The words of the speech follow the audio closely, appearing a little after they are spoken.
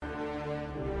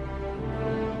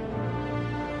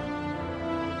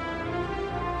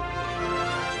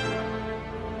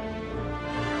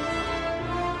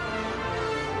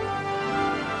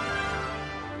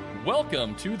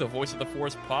welcome to the Voice of the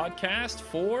Force podcast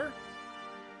for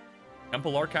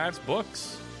Temple Archives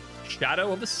books,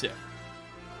 Shadow of the Sith.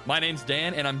 My name's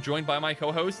Dan, and I'm joined by my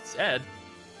co-hosts, Ed.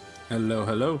 Hello,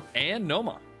 hello. And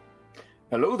Noma.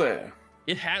 Hello there.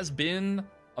 It has been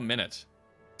a minute.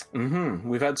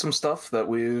 We've had some stuff that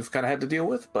we've kind of had to deal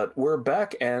with, but we're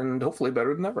back and hopefully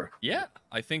better than ever. Yeah,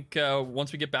 I think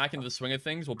once we get back into the swing of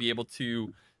things, we'll be able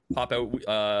to pop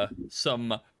out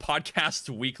some podcasts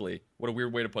weekly. What a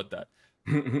weird way to put that.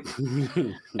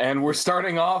 And we're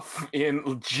starting off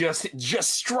in just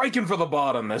striking for the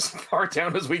bottom as far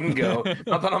down as we can go.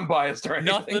 Not that I'm biased or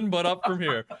anything. Nothing but up from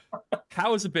here.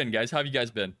 How has it been, guys? How have you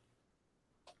guys been?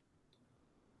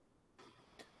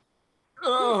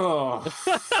 Oh,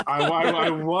 I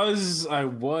was,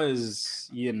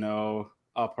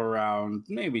 up around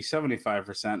maybe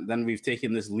 75%. Then we've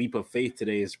taken this leap of faith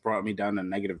today. It's brought me down to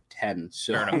 -10.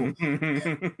 So,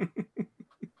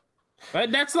 but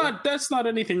that's not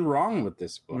anything wrong with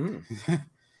this book.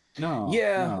 No,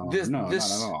 not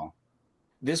at all.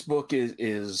 This book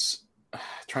is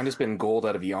trying to spin gold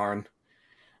out of yarn.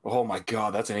 Oh my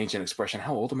god, that's an ancient expression.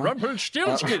 How old am I?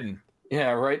 Rumpelstiltskin.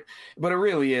 Yeah, right. But it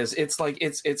really is. It's like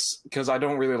it's because I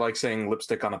don't really like saying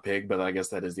lipstick on a pig, but I guess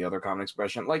that is the other common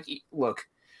expression. Like, look,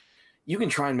 you can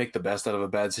try and make the best out of a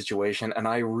bad situation, and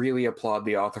I really applaud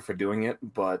the author for doing it,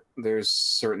 but there's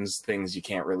certain things you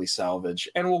can't really salvage.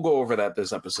 And we'll go over that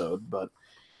this episode, but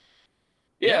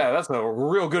yeah, that's a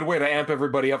real good way to amp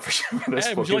everybody up for this.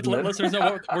 Hey, would you like to let listeners know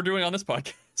what we're doing on this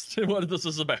podcast? What this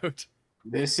is about?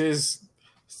 This is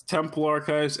Temple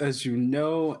Archives, as you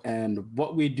know, and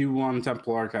what we do on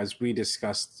Temple Archives, we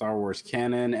discuss Star Wars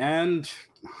canon, and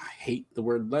I hate the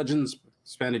word legends,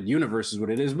 expanded universe is what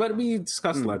it is, but we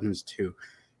discuss legends too.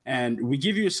 And we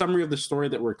give you a summary of the story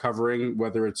that we're covering,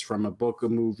 whether it's from a book, a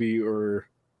movie, or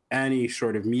any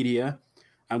sort of media,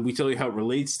 and we tell you how it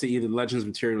relates to either legends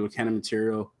material or canon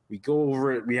material. We go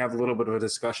over it, we have a little bit of a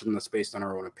discussion that's based on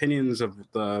our own opinions of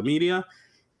the media,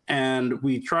 and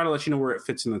we try to let you know where it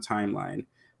fits in the timeline.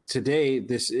 Today,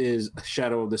 this is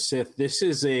Shadow of the Sith. This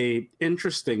is a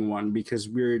interesting one because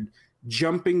we're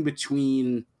jumping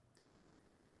between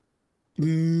not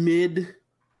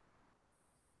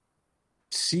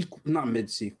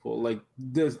mid-sequel, like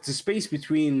the space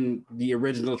between the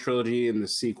original trilogy and the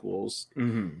sequels.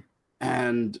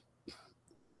 And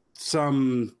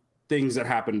some things that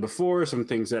happened before, some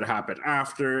things that happened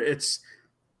after. It's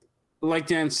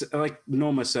like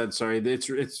Noma said, sorry,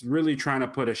 it's really trying to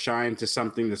put a shine to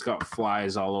something that's got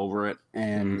flies all over it,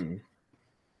 and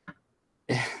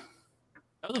that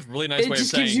was a really nice way of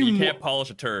saying you can't polish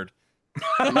a turd.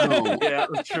 No, yeah,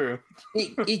 that's true.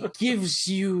 It gives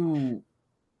you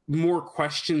more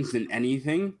questions than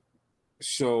anything.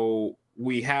 So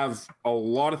we have a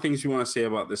lot of things we want to say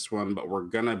about this one, but we're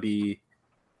gonna be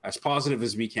as positive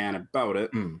as we can about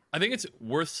it. I think it's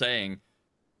worth saying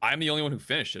I'm the only one who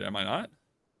finished it, am I not?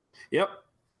 Yep.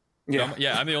 Yeah,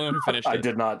 I'm the only one who finished it. I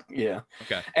did not. Yeah.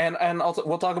 Okay. And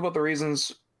we'll talk about the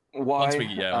reasons why. Once we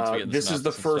get this is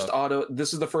the first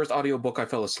audio book I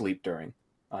fell asleep during.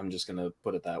 I'm just gonna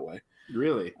put it that way.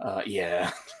 Really?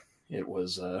 Yeah. It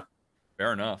was.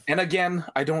 Fair enough. And again,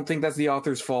 I don't think that's the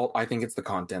author's fault. I think it's the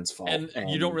content's fault. And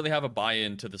you don't really have a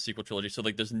buy-in to the sequel trilogy, so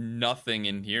like, there's nothing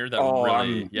in here that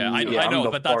really. I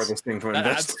know, but that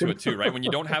adds to it too, right? When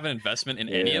you don't have an investment in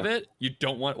any of it, you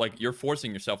don't want, like, you're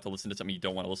forcing yourself to listen to something you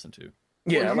don't want to listen to.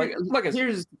 Yeah, well,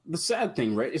 here's the sad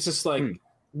thing, right? It's just like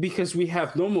because we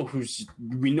have Nomo,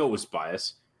 we know is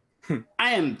biased.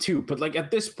 I am too, but like at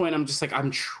this point, I'm just like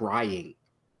I'm trying.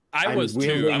 I was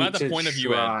too. I'm at the point of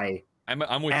you, Ed.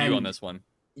 I'm with you on this one.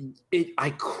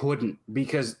 I couldn't,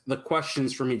 because the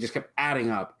questions for me just kept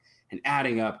adding up, and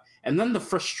then the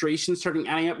frustration started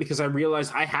adding up because I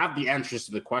realized I have the answers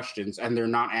to the questions, and they're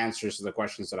not answers to the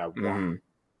questions that I want.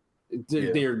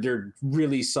 They're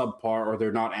really subpar, or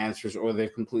they're not answers, or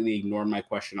they've completely ignored my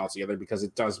question altogether because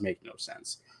it does make no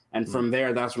sense. And from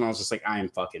there, that's when I was just like, I am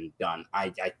fucking done.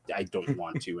 I don't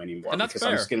want to anymore, and that's because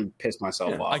fair. I'm just going to piss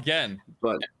myself off again.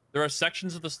 But there are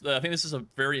sections of this. I think this is a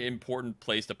very important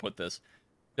place to put this.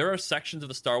 There are sections of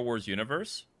the Star Wars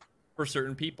universe for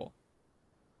certain people.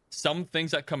 Some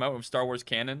things that come out of Star Wars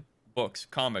canon, books,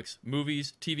 comics,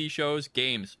 movies, TV shows,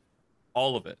 games,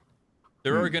 all of it.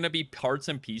 There are going to be parts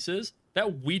and pieces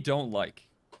that we don't like,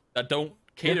 that don't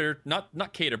cater, not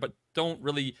cater, but don't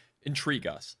really intrigue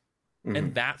us.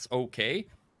 And that's okay.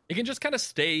 It can just kind of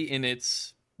stay in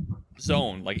its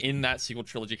zone, like in that sequel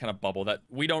trilogy kind of bubble that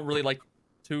we don't really like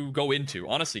to go into,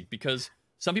 honestly, because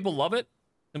some people love it.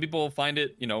 Some people find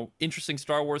it, interesting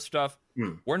Star Wars stuff.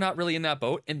 We're not really in that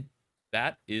boat, and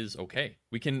that is okay.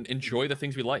 We can enjoy the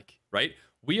things we like, right?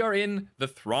 We are in the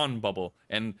Thrawn bubble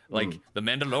and like the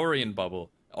Mandalorian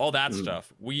bubble, all that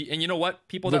stuff. And you know what?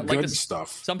 People The that like good this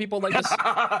stuff. Some people like this,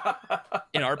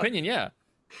 in our opinion, yeah.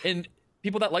 And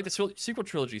people that like the sequel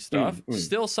trilogy stuff,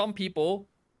 still some people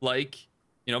like,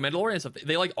 you know, Mandalorian stuff.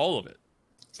 They like all of it.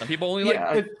 Some people only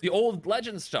like the old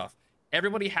legend stuff.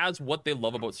 Everybody has what they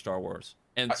love about Star Wars,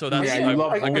 and so that's you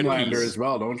love a good Homelander piece. as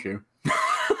well, don't you?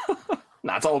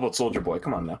 Nah, it's all about Soldier Boy.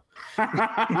 Come on now.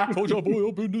 Soldier Boy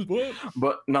opened his butt.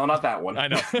 But no, not that one. I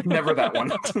know. Never that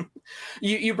one.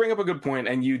 You bring up a good point,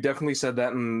 and you definitely said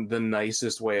that in the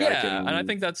nicest way I can. Yeah, and I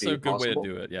think that's a good way to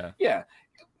do it. Yeah. Yeah.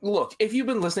 Look, if you've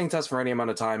been listening to us for any amount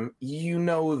of time, you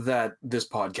know that this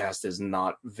podcast is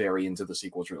not very into the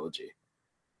sequel trilogy.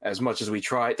 As much as we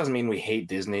try, it doesn't mean we hate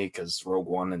Disney because Rogue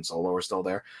One and Solo are still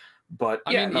there. But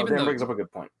I mean, even Dan brings up a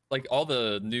good point. Like all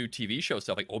the new TV show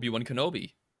stuff, like Obi-Wan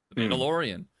Kenobi, The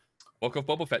Mandalorian, Book of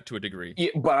Boba Fett to a degree. Yeah,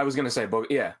 but I was going to say,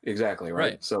 yeah, exactly,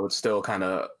 right? So it's still kind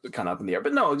of up in the air.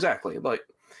 But no, exactly. Like,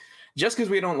 just because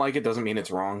we don't like it doesn't mean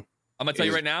it's wrong. I'm going to tell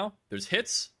you right now, there's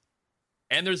hits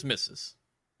and there's misses.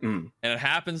 And it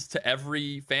happens to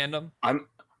every fandom.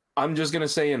 I'm just going to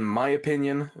say, in my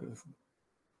opinion,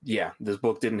 yeah, this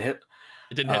book didn't hit.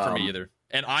 It didn't hit for me either.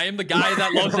 And I am the guy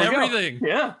that loves everything.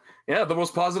 Yeah, the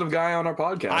most positive guy on our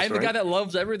podcast. I'm the guy that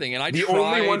loves everything, and the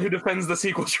only one who defends the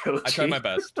sequel trilogy. I tried my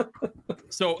best.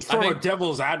 So from a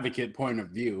devil's advocit point of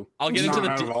view, I'll get into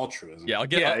the out of altruism. Yeah,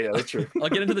 that's true. I'll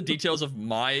get into the details of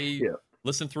my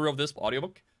listen through of this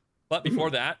audiobook. But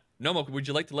before that, Noma, would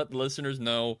you like to let the listeners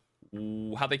know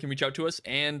how they can reach out to us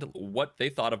and what they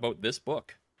thought about this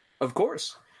book? Of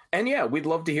course. And yeah, we'd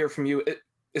love to hear from you.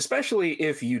 Especially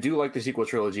if you do like the sequel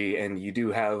trilogy and you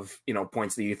do have, you know,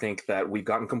 points that you think that we've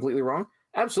gotten completely wrong,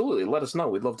 absolutely, let us know.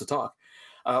 We'd love to talk.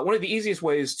 One of the easiest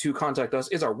ways to contact us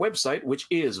is our website, which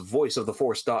is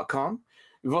voiceoftheforce.com.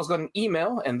 We've also got an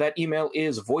email, and that email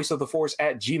is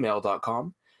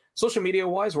voiceoftheforce@gmail.com. Social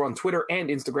media-wise, we're on Twitter and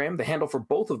Instagram. The handle for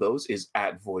both of those is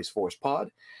 @VoiceForcePod.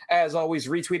 As always,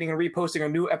 retweeting and reposting our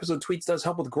new episode tweets does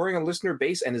help with growing our listener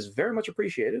base and is very much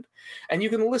appreciated. And you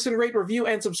can listen, rate, review,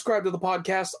 and subscribe to the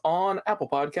podcast on Apple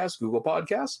Podcasts, Google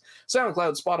Podcasts,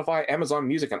 SoundCloud, Spotify, Amazon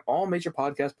Music, and all major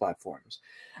podcast platforms.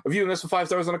 Reviewing us with 5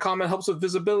 stars and a comment helps with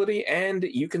visibility, and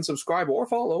you can subscribe or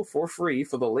follow for free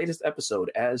for the latest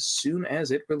episode as soon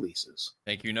as it releases.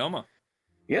 Thank you, Noma.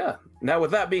 Yeah. Now,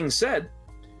 with that being said,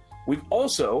 we've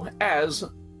also, as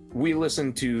we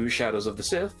listen to Shadows of the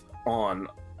Sith on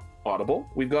Audible,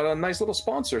 we've got a nice little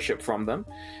sponsorship from them.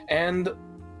 And,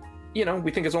 you know,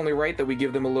 we think it's only right that we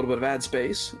give them a little bit of ad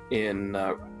space in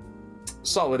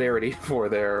solidarity for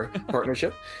their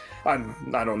partnership. I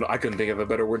don't know. I couldn't think of a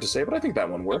better word to say, but I think that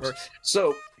one works.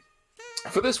 So,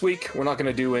 for this week, we're not going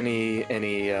to do any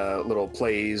little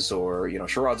plays or, you know,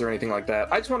 charades or anything like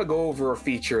that. I just want to go over a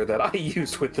feature that I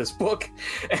used with this book.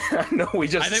 And I know we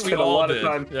just spent a lot of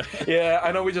time. Yeah,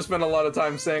 I know we just spent a lot of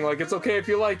time saying, like, it's okay if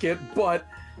you like it, but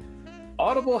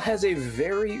Audible has a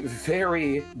very,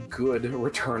 very good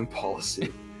return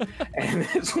policy. And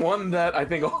it's one that I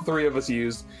think all three of us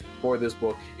used for this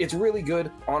book. It's really good,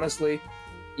 honestly.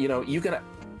 You know, you can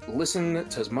listen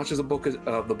to as much of the book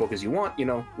as you want. You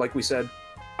know, like we said,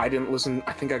 I didn't listen.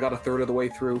 I think I got a third of the way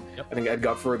through. I think Ed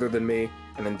got further than me,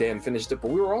 and then Dan finished it.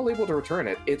 But we were all able to return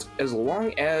it. It's as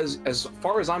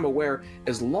far as I'm aware,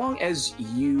 as long as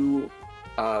you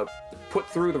put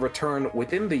through the return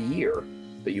within the year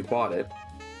that you bought it,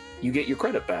 you get your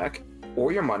credit back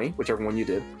or your money, whichever one you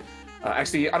did.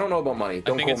 Actually, I don't know about money.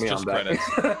 Don't quote me on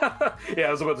that. Yeah,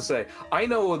 I was about to say. I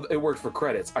know it worked for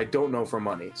credits. I don't know for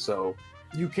money. So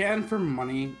you can for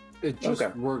money. It just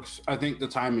works. I think the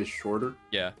time is shorter.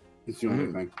 Yeah. It's the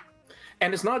only thing.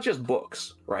 And it's not just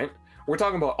books, right? We're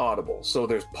talking about Audible. So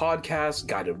there's podcasts,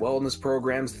 guided wellness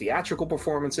programs, theatrical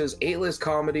performances, A-list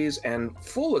comedies, and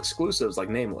full exclusives like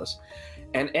Nameless.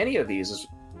 And any of these is,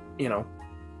 you know,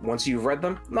 once you've read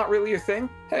them, not really your thing.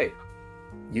 Hey,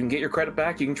 you can get your credit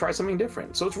back. You can try something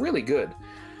different. So it's really good.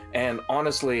 And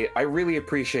honestly, I really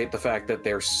appreciate the fact that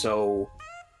they're so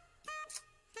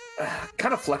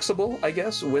kind of flexible, I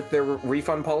guess, with their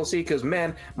refund policy. Because,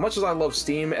 man, much as I love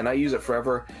Steam and I use it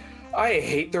forever, I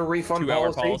hate their refund 2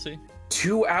 hour policy.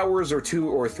 2 hours or 2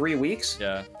 or 3 weeks.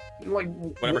 Yeah. Like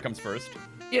whatever comes first.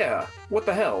 Yeah. What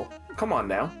the hell? Come on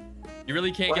now. You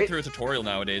really can't get through a tutorial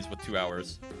nowadays with 2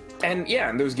 hours. And yeah,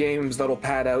 and there's games that'll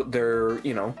pad out their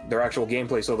actual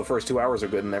gameplay so the first 2 hours are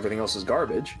good and everything else is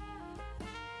garbage.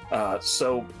 But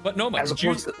no, Mike,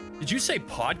 did you say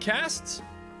podcasts?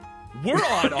 We're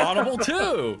on Audible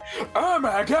too. Oh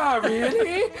my god,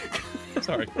 really?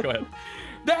 Sorry, go ahead.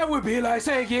 That would be like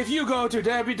saying if you go to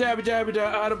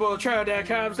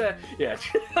www.audibletrial.com. Yeah.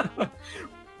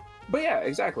 But yeah,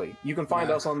 exactly. You can find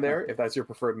us on there if that's your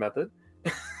preferred method.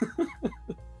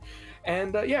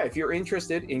 And yeah, if you're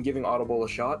interested in giving Audible a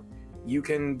shot, you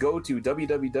can go to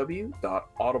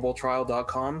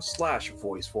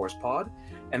www.audibletrial.com/voiceforcepod,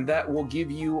 and that will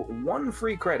give you 1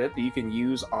 free credit that you can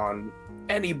use on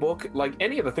any book, like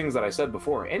any of the things that I said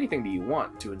before, anything that you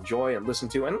want to enjoy and listen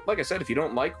to. And like I said, if you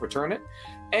don't like, return it.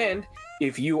 And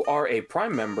if you are a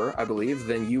Prime member, I believe,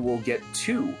 then you will get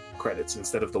 2 credits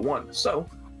instead of the 1. So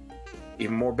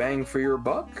even more bang for your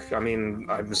buck. I mean,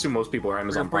 I assume most people are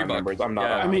Amazon Prime members. I'm not.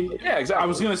 Yeah. I mean, yeah, exactly. I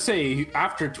was gonna say,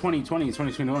 after 2020 and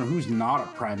 2021, who's not a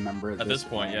Prime member At this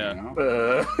point? Yeah. You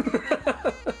know?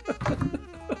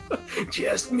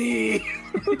 Just me.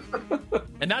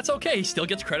 And that's okay. He still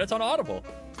gets credits on Audible.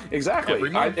 Exactly. Every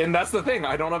month. And that's the thing.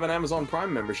 I don't have an Amazon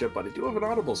Prime membership, but I do have an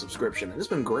Audible subscription, and it's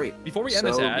been great. Before we end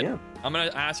this ad, yeah. I'm going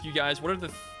to ask you guys, what are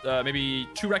the maybe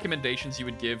 2 recommendations you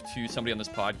would give to somebody on this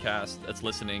podcast that's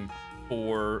listening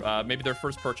for maybe their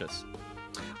first purchase?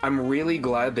 I'm really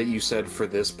glad that you said for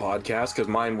this podcast, because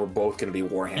mine were both going to be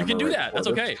Warhammer. You can do that. That's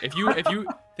recorded. okay. If you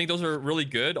think those are really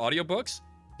good audiobooks,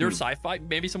 they're sci-fi,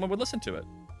 maybe someone would listen to it.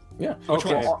 Yeah. Which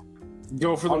Okay. ones?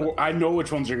 Go for the. I know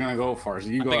which ones you're gonna go for. So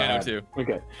you I go think ahead. I know too.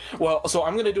 Okay. Well, so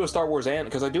I'm going to do a Star Wars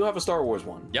because I do have a Star Wars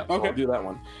one. Yep. So Okay. I'll do that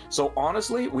one. So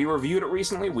honestly, we reviewed it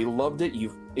recently. We loved it.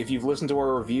 If you've listened to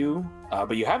our review,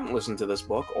 but you haven't listened to this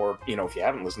book, or if you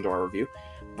haven't listened to our review,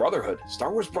 Brotherhood.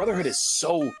 Star Wars Brotherhood is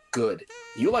so good.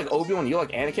 You like Obi-Wan, you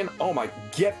like Anakin. Oh my,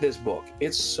 get this book.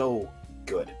 It's so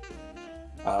good.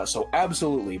 So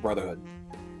absolutely, Brotherhood.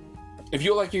 If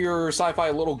you like your sci-fi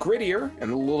a little grittier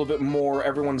and a little bit more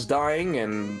everyone's dying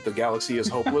and the galaxy is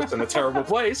hopeless and a terrible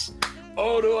place,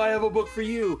 oh, do I have a book for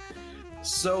you.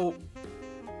 So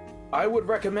I would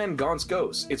recommend Gaunt's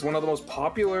Ghosts. It's one of the most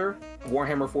popular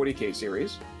Warhammer 40k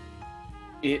series.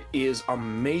 It is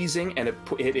amazing, and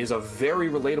it is a very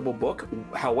relatable book.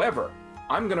 However,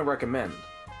 I'm going to recommend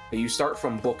that you start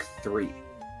from book 3,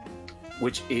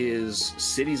 which is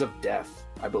Cities of Death,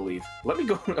 I believe. Let me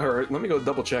go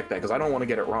double check that, because I don't want to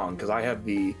get it wrong, because I have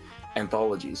the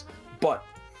anthologies. But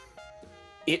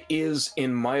it is,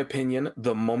 in my opinion,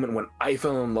 the moment when I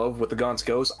fell in love with the Gaunt's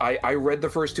Ghost. I read the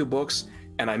first 2 books,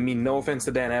 and I mean no offense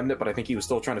to Dan Abnett, but I think he was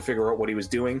still trying to figure out what he was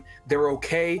doing. They're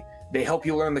okay. They help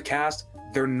you learn the cast.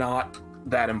 They're not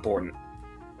that important.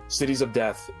 Cities of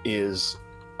Death is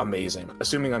amazing,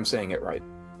 assuming I'm saying it right.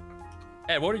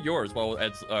 Ed, what are yours while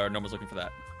Ed's Noma's looking for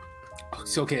that?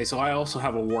 It's okay. So I also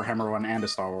have a Warhammer one and a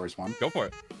Star Wars one. Go for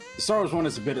it. The Star Wars one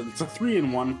is it's a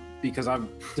 3-in-1 because I've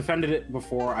defended it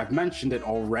before. I've mentioned it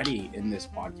already in this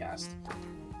podcast,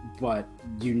 but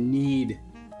you need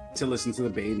to listen to the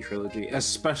Bane trilogy,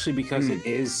 especially because it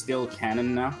is still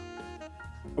canon now.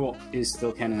 Well, is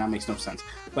still canon now makes no sense,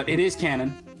 but it is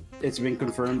canon. It's been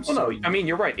confirmed. Well, no, I mean,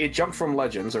 you're right. It jumped from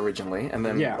Legends originally, and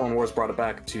then Yeah. Clone Wars brought it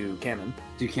back to canon.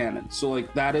 To canon. So,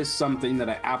 like, that is something that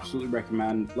I absolutely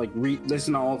recommend. Like,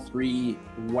 listen to all 3,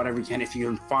 whatever you can. If you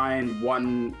can find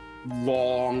one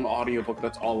long audiobook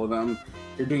that's all of them,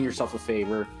 you're doing yourself a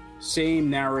favor. Same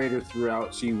narrator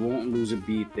throughout, so you won't lose a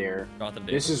beat there. Jonathan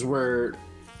Davis. This is where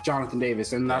Jonathan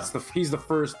Davis, and he's the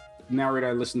first narrator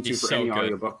I listened to He's for so any good.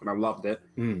 audiobook, and I loved it.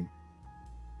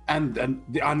 And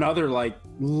another like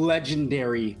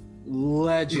legendary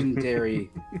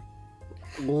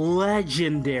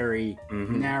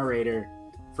narrator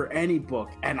for any book.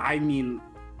 And I mean,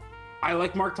 I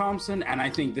like Mark Thompson, and I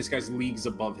think this guy's leagues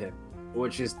above him,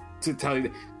 which is to tell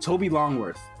you, Toby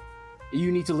Longworth.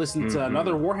 You need to listen to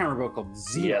another Warhammer book called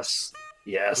Xenos.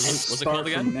 Yes. What's it called Start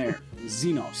from again? there.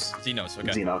 Xenos. Xenos.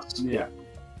 Okay. Xenos. Yeah.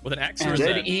 With an X or a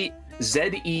Z?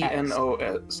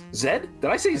 Zenos. Zed? Did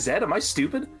I say Zed? Am I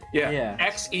stupid? Yeah.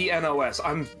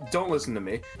 Xenos. Don't listen to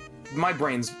me. My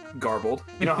brain's garbled.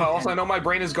 You know how else I know my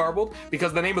brain is garbled?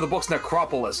 Because the name of the book's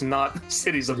Necropolis, not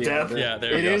Cities of Death. Yeah,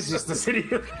 there It you go. is just the city.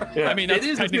 Yeah. I mean, that's It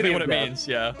is the technically city what of it death. means.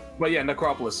 Yeah. But yeah,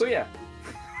 Necropolis. So yeah.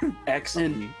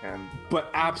 And- and But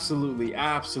absolutely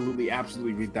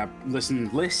read that.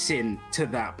 Listen to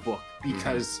that book,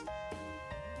 because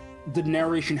the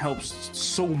narration helps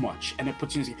so much, and it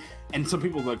puts you. And some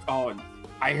people are like, oh,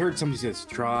 I heard somebody say it's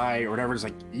dry or whatever. It's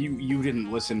like you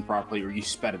didn't listen properly, or you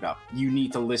sped it up. You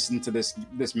need to listen to this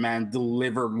man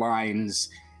deliver lines,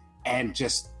 and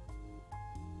just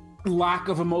lack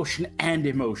of emotion and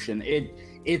emotion.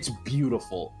 It's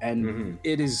beautiful, and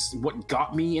it is what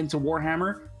got me into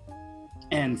Warhammer.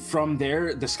 And from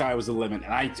there, the sky was the limit,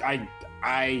 and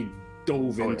I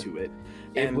dove into it.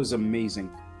 It And- was amazing.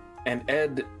 And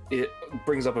Ed, it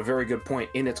brings up a very good point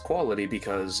in its quality,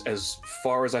 because as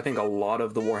far as I think a lot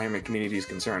of the Warhammer community is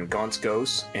concerned, Gaunt's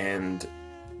Ghosts and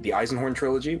the Eisenhorn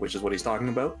trilogy, which is what he's talking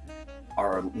about,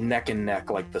 are neck and neck,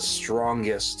 like the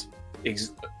strongest.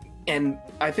 And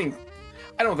I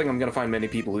don't think I'm going to find many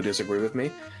people who disagree with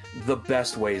me. The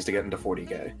best ways to get into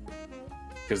 40K.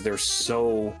 Because they're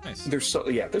so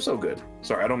good.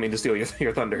 Sorry, I don't mean to steal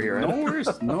your thunder here.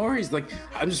 No worries. Like,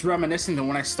 I'm just reminiscing that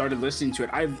when I started listening to it,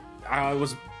 I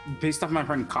was based off my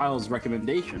friend Kyle's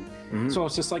recommendation. So I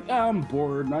was just like, I'm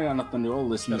bored. I got nothing to do. I'll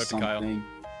listen to something.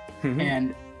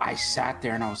 And I sat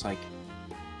there and I was like,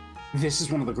 this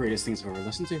is one of the greatest things I've ever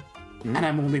listened to. And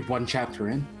I'm only one chapter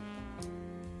in.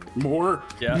 More.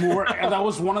 And that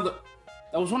was one of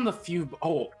the few.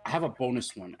 Oh, I have a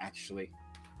bonus one actually.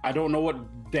 I don't know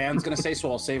what Dan's gonna say,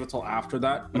 so I'll save it till after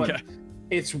that. But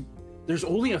there's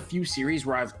only a few series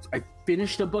where I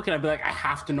finished a book and I'd be like, I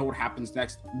have to know what happens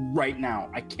next right now.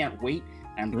 I can't wait,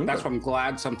 and that's why I'm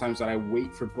glad sometimes that I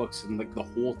wait for books and like the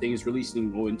whole thing is released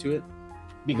and go into it,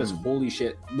 because holy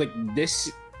shit, like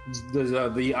this,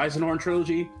 the Eisenhorn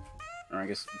trilogy, or I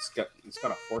guess it's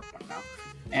got a fourth one now,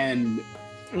 and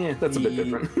that's a bit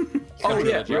different.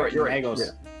 You're right.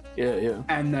 Yeah.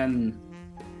 And then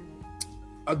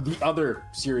the other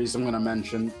series I'm going to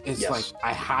mention is like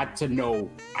I had to know.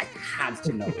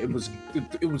 It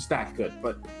was that good.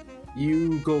 But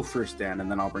you go first, Dan,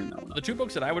 and then I'll bring that one up. The two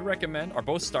books that I would recommend are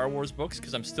both Star Wars books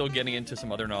because I'm still getting into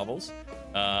some other novels.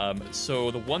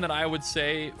 So the one that I would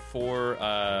say for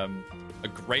a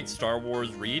great Star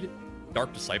Wars read,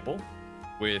 Dark Disciple,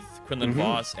 with Quinlan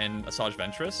Vos and Asajj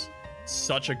Ventress.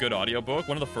 Such a good audiobook.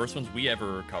 One of the first ones we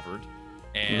ever covered,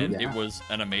 and it was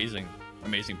an amazing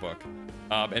book.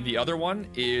 And the other one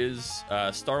is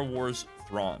Star Wars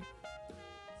Thrawn.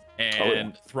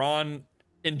 And Thrawn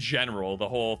in general, the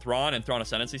whole Thrawn and Thrawn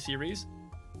Ascendancy series,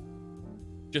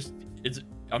 just it's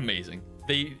amazing.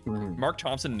 Mark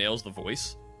Thompson nails the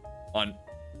voice on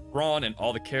Thrawn and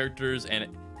all the characters, and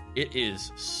it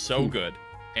is so good.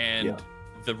 And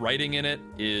the writing in it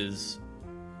is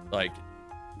like,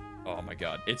 oh my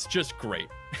god, it's just great.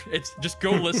 It's just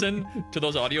go listen to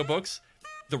those audiobooks.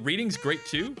 The reading's great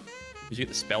too, because you get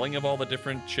the spelling of all the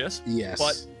different chists. Yes.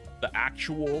 But the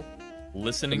actual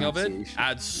listening of it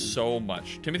adds so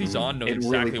much. Timothy Zahn knows It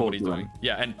exactly really what he's pulls doing.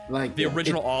 Yeah, and like the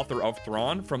original author of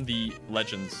Thrawn from the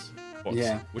Legends books,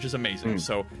 which is amazing.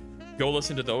 So go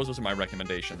listen to those. Those are my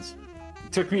recommendations.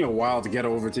 It took me a while to get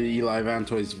over to Eli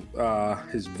Vantoy's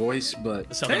his voice, but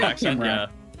The Southern accent,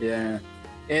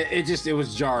 it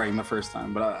was jarring the first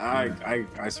time, but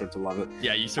I start to love it.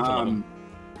 Yeah, you start to love it.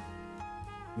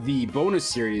 The bonus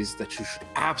series that you should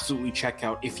absolutely check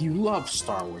out if you love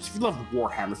Star Wars, if you love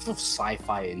Warhammer, if you love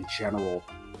sci-fi in general,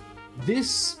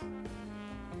 this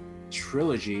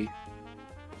trilogy,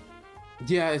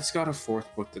 it's got a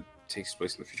fourth book that takes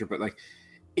place in the future, but like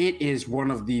it is one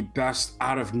of the best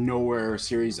out of nowhere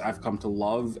series I've come to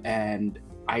love, and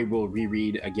I will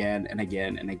reread again and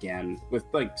again and again with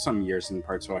like some years in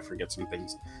part, so I forget some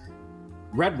things.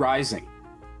 Red Rising.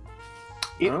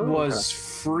 It was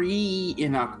free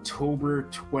in October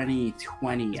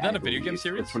 2020. Is that a video game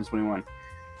series? 2021.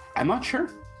 I'm not sure,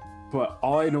 but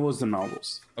all I know is the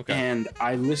novels. Okay. And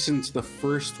I listened to the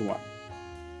first one.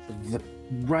 The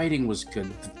writing was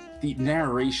good. The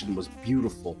narration was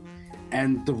beautiful.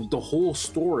 And the whole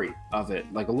story of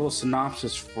it, like a little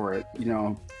synopsis for it, you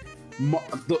know,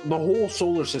 the whole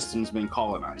solar system's been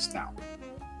colonized now.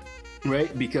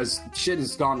 Right? Because shit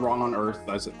has gone wrong on Earth,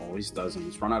 as it always does, and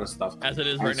it's run out of stuff. As it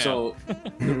is right now. So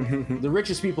the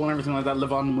richest people and everything like that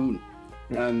live on the moon,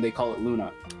 and they call it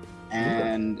Luna.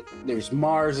 And there's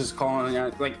Mars is calling,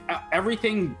 like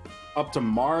everything up to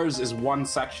Mars is one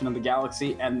section of the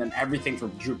galaxy, and then everything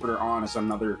from Jupiter on is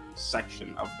another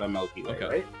section of the Milky Way,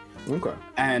 right? Okay.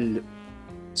 And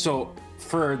so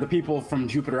for the people from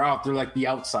Jupiter out, they're like the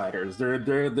outsiders. They're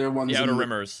ones. The outer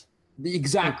rimmers.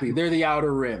 Exactly, they're the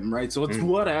outer rim, right? So it's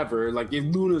whatever. Like if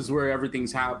Luna's where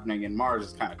everything's happening, and Mars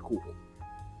is kind of cool,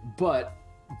 but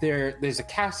there's a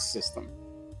caste system,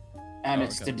 and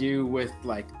it's to do with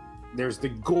like there's the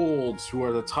golds who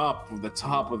are the top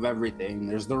of everything.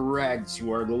 There's the reds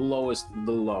who are the lowest of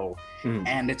the low,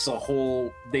 and it's a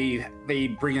whole. They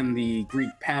bring in the Greek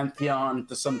pantheon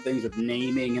to some things with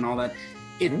naming and all that.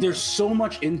 There's so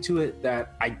much into it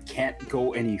that I can't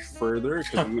go any further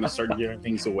because I'm going to start giving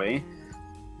things away.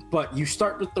 But you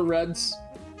start with the Reds,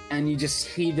 and you just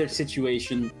see their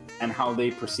situation and how they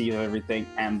perceive everything,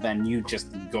 and then you just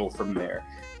go from there.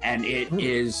 And it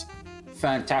is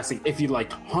fantastic. If you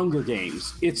liked Hunger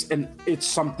Games, it's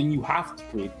something you have to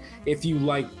read. If you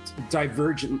liked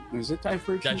Divergent, is it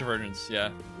Divergent? Divergence,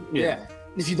 yeah. Yeah.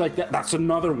 if you'd like that, that's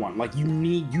another one. Like you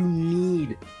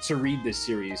need to read this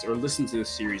series or listen to this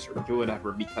series or do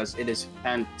whatever, because it is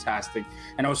fantastic.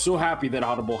 And I was so happy that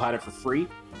Audible had it for free,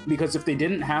 because if they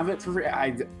didn't have it for free,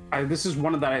 I this is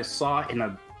one that I saw in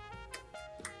an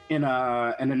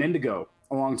Indigo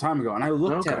a long time ago, and I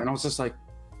looked at it and I was just like,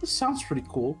 this sounds pretty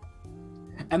cool.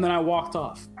 And then I walked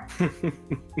off. And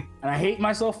I hate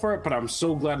myself for it, but I'm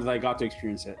so glad that I got to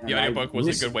experience it. And the audiobook was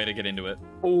a good way to get into it.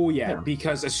 Oh, yeah,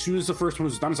 because as soon as the first one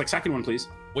was done, it's like, second one, please.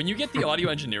 When you get the audio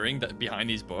engineering behind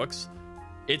these books,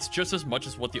 it's just as much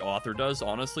as what the author does,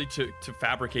 honestly, to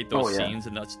fabricate those scenes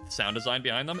and the sound design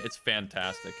behind them. It's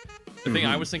fantastic. The thing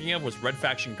I was thinking of was Red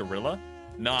Faction Guerrilla,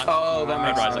 not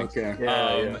Red Rising.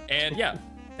 Okay. And yeah,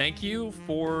 thank you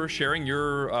for sharing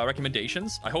your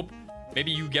recommendations. I hope maybe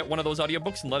you get one of those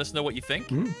audiobooks and let us know what you think.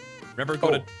 Remember,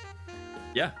 go to...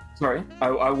 Yeah. Sorry, I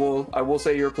will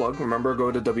say your plug. Remember,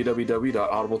 go to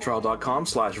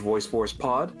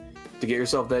www.audibletrial.com/voiceforcepod to get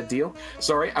yourself that deal.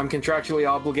 Sorry, I'm contractually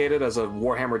obligated as a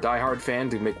Warhammer diehard fan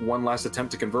to make one last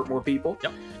attempt to convert more people.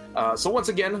 Yep. So once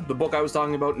again, the book I was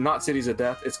talking about, not Cities of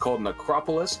Death, it's called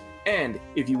Necropolis. And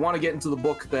if you want to get into the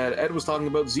book that Ed was talking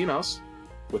about, Xenos,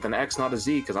 with an X, not a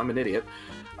Z, because I'm an idiot,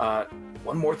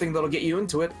 one more thing that'll get you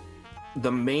into it.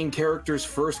 The main character's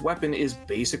first weapon is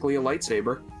basically a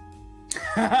lightsaber.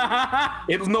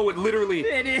 It literally...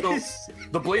 It is!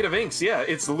 The Blade of Inks, yeah.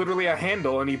 It's literally a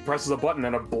handle, and he presses a button,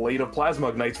 and a blade of plasma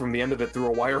ignites from the end of it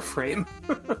through a wireframe.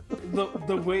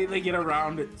 the way they get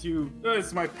around it, too. Oh,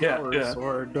 it's my power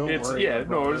sword, don't worry. Yeah,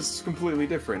 no, it's completely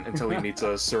different until he meets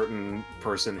a certain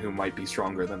person who might be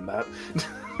stronger than that.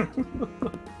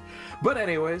 But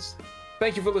anyways...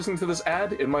 Thank you for listening to this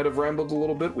ad. It might have rambled a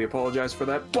little bit. We apologize for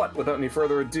that. But without any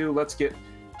further ado, let's get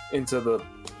into the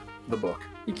book.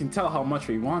 You can tell how much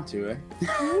we want to, eh?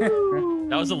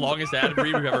 That was the longest ad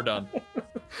read we've ever done.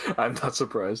 I'm not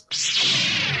surprised.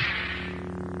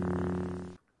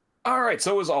 All right,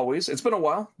 so as always, it's been a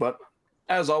while, but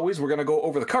as always, we're going to go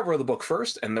over the cover of the book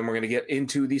first, and then we're going to get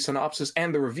into the synopsis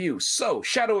and the review. So,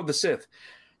 Shadow of the Sith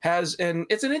it's an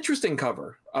interesting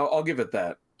cover. I'll give it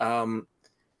that.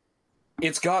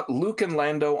 It's got Luke and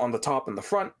Lando on the top and the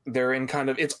front. They're in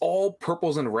it's all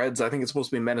purples and reds. I think it's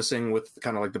supposed to be menacing with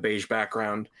kind of like the beige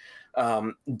background.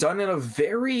 Done in a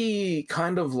very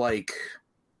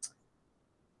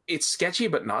it's sketchy,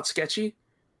 but not sketchy.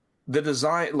 The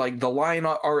design, the line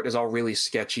art is all really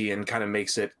sketchy and kind of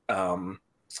makes it a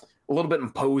little bit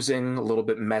imposing, a little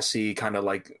bit messy, kind of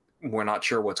like we're not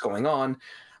sure what's going on.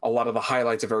 A lot of the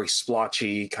highlights are very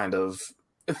splotchy, kind of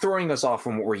throwing us off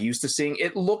from what we're used to seeing.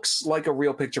 It looks like a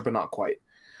real picture, but not quite.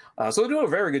 So they do a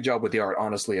very good job with the art,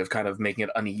 honestly, of kind of making it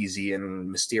uneasy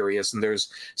and mysterious. And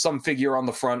there's some figure on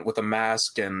the front with a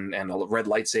mask and a red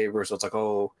lightsaber. So it's like,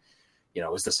 oh,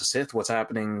 is this a Sith? What's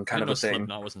happening? Kind of a thing.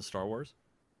 Slipknot was in Star Wars.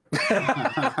 That's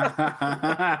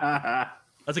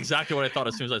exactly what I thought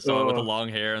as soon as I saw it with the long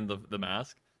hair and the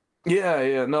mask.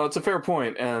 Yeah, no, it's a fair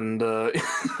point. And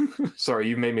sorry,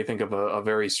 you made me think of a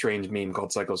very strange meme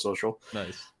called Psychosocial.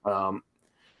 Nice.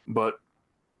 But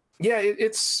yeah,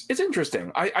 it's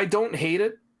interesting. I don't hate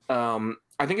it.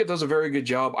 I think it does a very good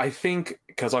job. I think,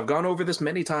 because I've gone over this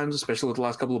many times, especially with the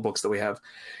last couple of books that we have,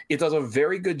 it does a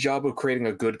very good job of creating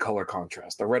a good color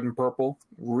contrast. The red and purple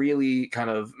really kind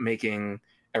of making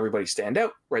everybody stand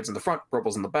out. Red's in the front,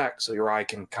 purple's in the back, so your eye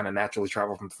can kind of naturally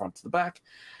travel from the front to the back.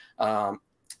 A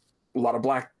lot of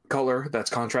black color that's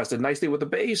contrasted nicely with the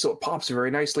beige, so it pops very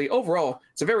nicely. Overall,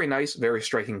 it's a very nice, very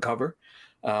striking cover.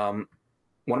 One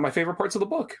of my favorite parts of the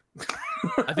book.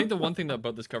 I think the one thing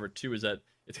about this cover, too, is that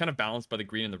it's kind of balanced by the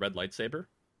green and the red lightsaber.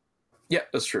 Yeah,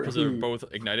 that's true. Because they're both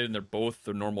ignited, and they're both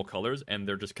the normal colors, and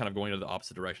they're just kind of going to the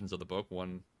opposite directions of the book.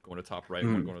 One going to top right,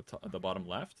 one going to the bottom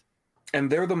left.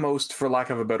 And they're the most, for lack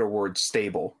of a better word,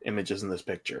 stable images in this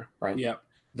picture, right? Yeah.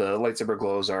 The lightsaber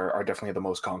glows are definitely the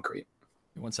most concrete.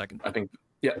 1 second. I think,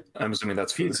 yeah, I'm assuming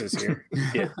that's Pizza's here.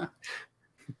 Yeah.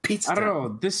 Pizza. I don't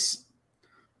know. This,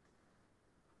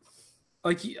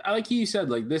 like you said,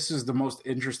 this is the most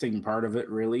interesting part of it,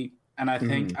 really. And I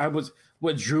think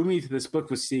what drew me to this book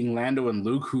was seeing Lando and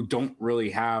Luke, who don't really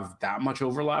have that much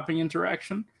overlapping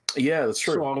interaction. Yeah, that's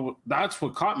true. So that's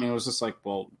what caught me. I was just like,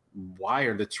 well, why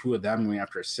are the two of them going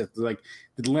after a Sith?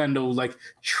 Did Lando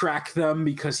track them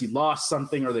because he lost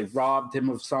something, or they robbed him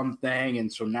of something,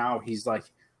 and so now he's like,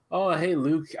 oh, hey,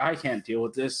 Luke, I can't deal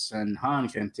with this, and Han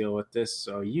can't deal with this,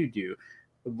 so you do.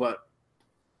 But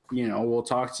we'll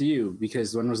talk to you,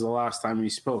 because when was the last time we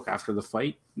spoke? After the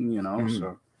fight,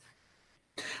 So.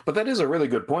 But that is a really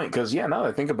good point, because now that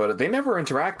I think about it, they never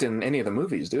interact in any of the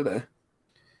movies, do they?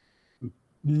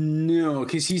 No,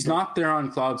 because he's not there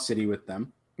on Cloud City with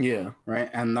them. Yeah. Right,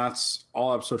 and that's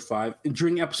all episode 5.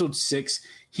 During episode 6,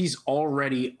 he's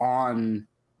already on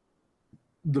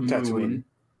the moon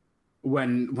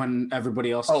when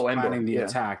everybody else is planning the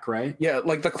attack, right? Yeah,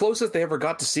 like the closest they ever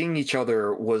got to seeing each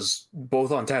other was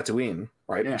both on Tatooine,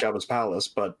 right? Yeah. Jabba's palace,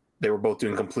 but they were both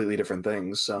doing completely different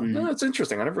things. So it's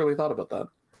interesting. I never really thought about that.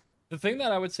 The thing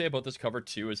that I would say about this cover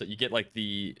too is that you get like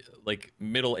the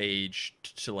middle age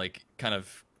to like kind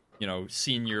of, you know,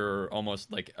 senior,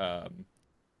 almost like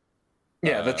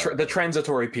the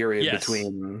transitory period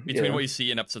between what you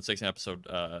see in episode 6 and episode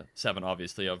 7,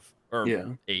 obviously, 8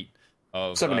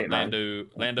 of 7, 8,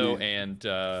 Lando and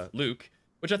Luke,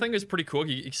 which I think is pretty cool.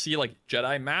 You see like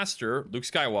Jedi Master Luke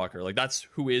Skywalker, like that's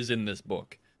who is in this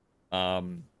book.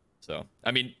 So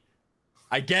I mean,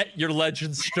 I get your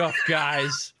legend stuff,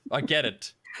 guys. I get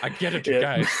it,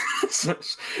 guys.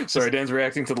 Sorry, Dan's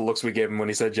reacting to the looks we gave him when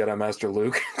he said Jedi Master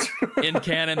Luke. In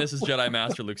canon, this is Jedi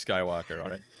Master Luke Skywalker. All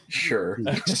right. Sure,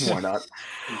 why not?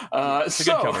 It's a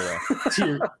good cover,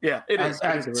 though. It is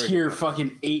tier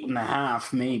fucking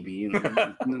 8.5, maybe.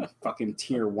 Fucking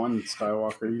tier 1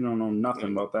 Skywalker. You don't know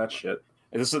nothing about that shit.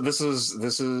 This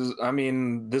is. I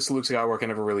mean, this Luke Skywalker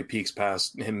never really peaks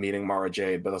past him meeting Mara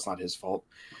Jade, but that's not his fault.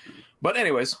 But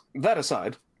anyways, that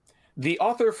aside, the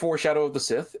author for Shadow of the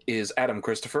Sith is Adam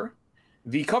Christopher.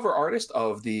 The cover artist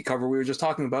of the cover we were just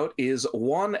talking about is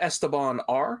Juan Esteban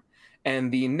R.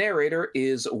 And the narrator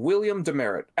is William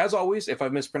Demerit. As always, if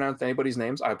I've mispronounced anybody's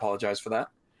names, I apologize for that.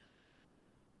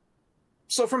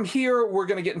 So from here, we're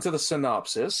going to get into the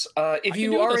synopsis. If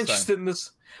you are interested in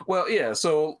this... Well, yeah,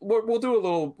 so we'll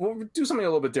do something a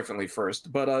little bit differently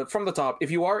first. But from the top,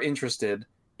 if you are interested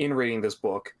in reading this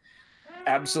book,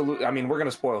 absolutely... I mean, we're going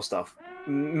to spoil stuff.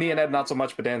 Me and Ed, not so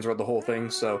much, but Dan's read the whole thing.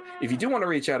 So if you do want to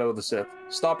read Shadow of the Sith,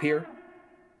 stop here.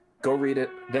 Go read it,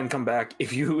 then come back.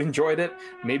 If you enjoyed it,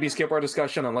 maybe skip our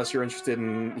discussion unless you're interested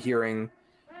in hearing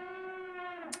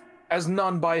as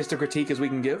non-biased a critique as we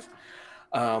can give.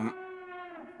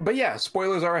 But yeah,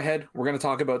 spoilers are ahead. We're going to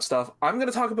talk about stuff. I'm going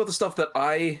to talk about the stuff that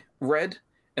I read,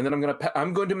 and then I'm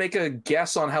going to make a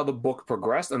guess on how the book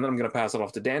progressed, and then I'm going to pass it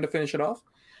off to Dan to finish it off.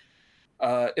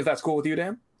 If that's cool with you,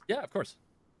 Dan? Yeah, of course.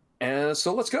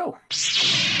 So let's go.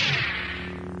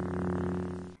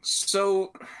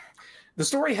 So... the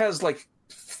story has like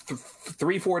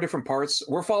 3-4 different parts.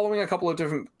 We're following a couple of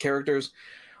different characters.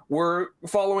 We're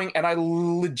following, and I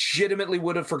legitimately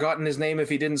would have forgotten his name if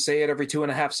he didn't say it every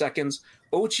 2.5 seconds.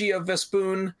 Ochi of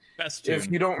Vespoon. Festoon.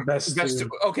 If you don't... Vespoon.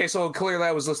 Okay, so clearly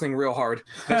I was listening real hard.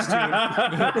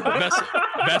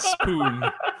 Vespoon.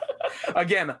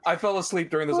 Again, I fell asleep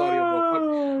during this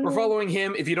audiobook. We're following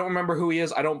him. If you don't remember who he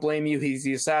is, I don't blame you. He's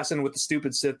the assassin with the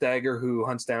stupid Sith dagger who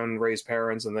hunts down Rey's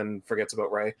parents and then forgets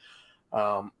about Rey.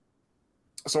 So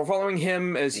we're following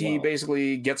him as he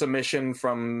basically gets a mission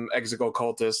from Exegol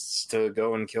cultists to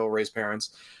go and kill Rey's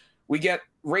parents. We get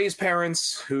Rey's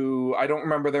parents, who I don't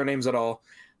remember their names at all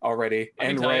already,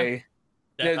 and Rey.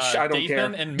 I don't care.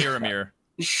 Dathan and Miramir.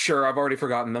 Sure, I've already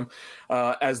forgotten them.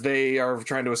 As they are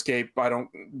trying to escape,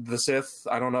 the Sith.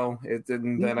 I don't know.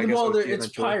 Then I guess. Well, it's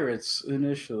pirates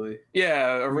initially.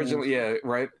 Yeah, originally, yeah,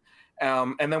 right.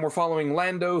 And then we're following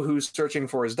Lando, who's searching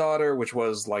for his daughter, which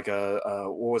was like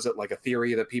a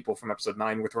theory that people from episode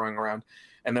 9 were throwing around.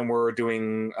 And then we're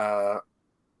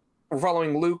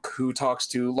following Luke, who talks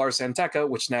to Lars Santeca,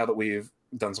 which now that we've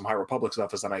done some High Republic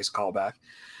stuff is a nice callback,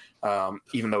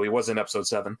 even though he was in episode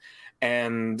 7.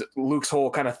 And Luke's whole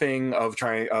kind of thing of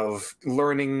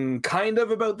learning kind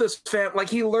of about this family, like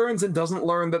he learns and doesn't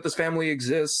learn that this family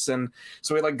exists, and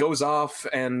so he like goes off.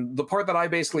 And the part that I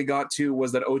basically got to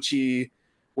was that Ochi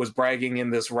was bragging in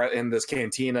this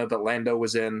cantina that Lando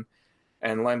was in,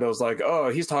 and Lando's like, "Oh,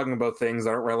 he's talking about things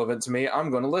that aren't relevant to me. I'm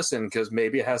going to listen because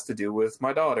maybe it has to do with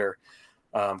my daughter,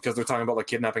 because they're talking about like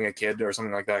kidnapping a kid or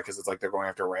something like that, because it's like they're going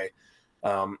after Rey."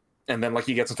 And then like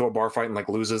he gets into a bar fight and like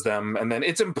loses them, and then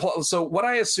it's so what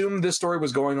I assumed this story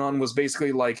was going on was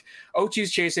basically like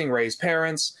Ochi's chasing Rey's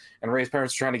parents, and Rey's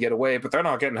parents are trying to get away, but they're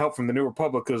not getting help from the New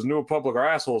Republic because New Republic are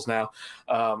assholes now.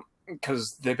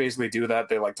 Because they basically do that.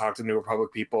 They like talk to New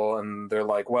Republic people, and they're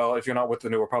like, "Well, if you're not with the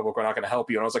New Republic, we're not going to help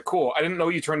you." And I was like, "Cool. I didn't know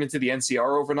you turned into the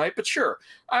NCR overnight, but sure,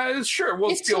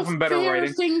 we'll steal from better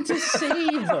writing." It's a fair thing to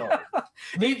say, though.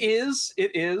 It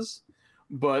is.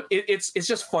 But it's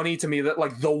just funny to me that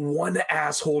like the one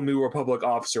asshole New Republic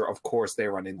officer, of course, they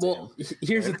run into. Well,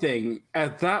 here's the thing.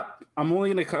 At that, I'm only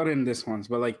going to cut in this once,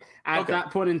 but like at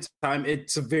that point in time,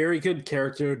 it's a very good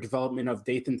character development of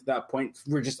Dathan to that point,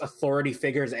 where just authority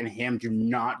figures and him do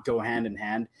not go hand in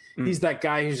hand. He's that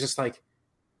guy who's just like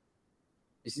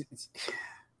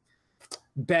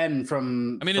Ben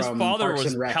from. I mean, his father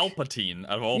was Palpatine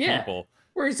of all people.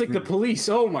 Where he's like, the police.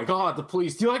 Oh my god, the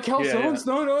police. Do you like calzones?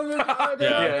 No.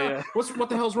 Yeah. What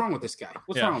the hell's wrong with this guy?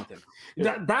 What's wrong with him?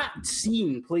 That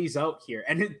scene plays out here,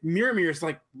 and Miramir's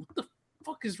like, what the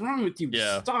fuck is wrong with you?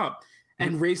 Stop.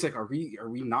 And Rey's like, are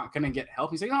we not gonna get help?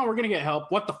 He's like, no, we're gonna get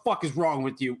help. What the fuck is wrong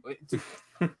with you?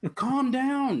 Calm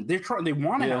down. They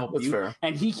want to help you. Fair.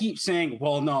 And he keeps saying,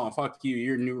 well, no, fuck you.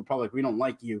 You're New Republic. We don't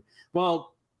like you.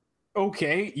 Well,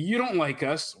 okay, you don't like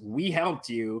us. We helped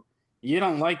you. You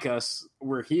don't like us.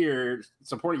 We're here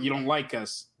supporting. You don't like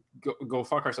us. Go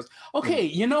fuck ourselves. Okay,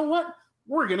 you know what?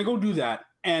 We're gonna go do that.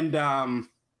 And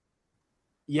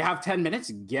you have 10 minutes.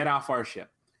 Get off our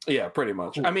ship. Yeah, pretty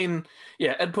much. Cool. I mean,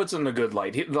 yeah, Ed puts it in a good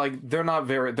light. They're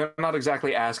not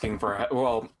exactly asking for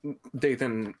well,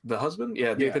 Dathan, the husband,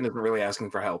 Dathan isn't really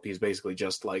asking for help. He's basically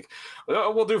just like,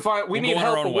 we'll do fine. We need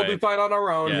help, but we'll be fine on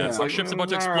our own. Yeah, it's our like, ship's about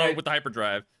to explode with the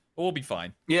hyperdrive. We'll be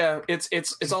fine. Yeah,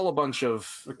 it's all a bunch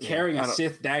of carrying a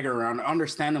Sith dagger around.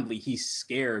 Understandably, he's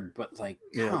scared, but like,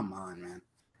 come on, man.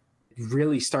 It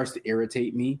really starts to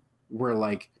irritate me. We're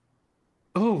like,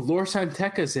 oh, Lor San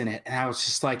Tekka's in it, and I was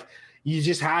just like, you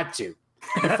just had to.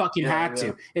 You fucking had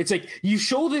to. It's like, you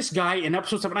show this guy in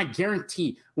episode 7, I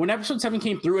guarantee, when episode 7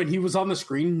 came through and he was on the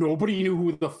screen, nobody knew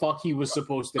who the fuck he was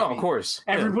supposed to be. Oh, of course.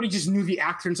 Everybody just knew the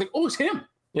actor, and it's like, oh, it's him.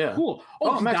 Yeah. Cool.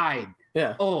 Oh, he died.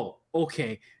 Yeah. Oh,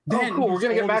 okay. Then cool. We're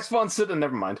going to get Max von Sydow.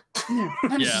 Never mind.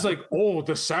 Then it's just like, oh,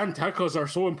 the San Tekkas are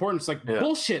so important. It's like,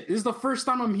 bullshit. This is the first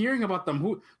time I'm hearing about them.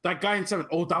 Who? That guy in 7.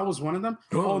 Oh, that was one of them?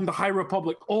 Oh, in the High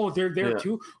Republic. Oh, they're there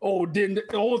too? Oh,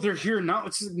 they're here now.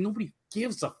 It's just, nobody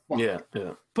gives a fuck. Yeah.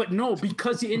 But no,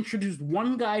 because he introduced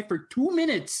one guy for 2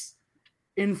 minutes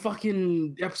in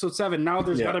fucking episode 7. Now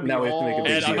there's got to be all...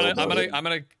 And I'm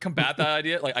gonna combat that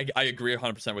idea. Like, I agree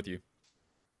 100% with you.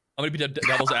 I'm gonna be the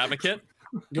devil's advocate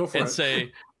and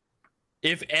say,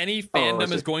 if any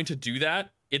fandom is going to do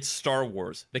that, it's Star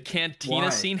Wars. The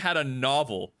Cantina scene had a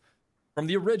novel from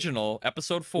the original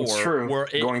episode 4 where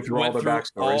it going through went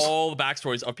all the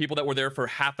backstories of people that were there for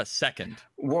half a second.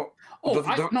 Well,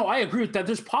 I agree with that.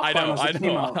 There's pop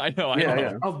I know.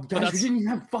 Yeah. Of guys who didn't even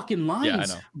have fucking lines. Yeah, I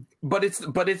know. But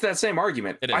it's that same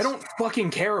argument. I don't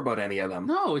fucking care about any of them.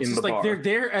 No, it's just like they're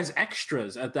there as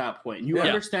extras at that point. You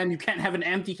understand you can't have an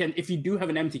empty cantina. If you do have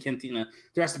an empty cantina,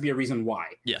 there has to be a reason why.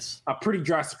 Yes. A pretty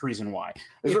drastic reason why.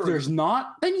 If there's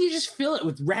not, then you just fill it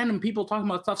with random people talking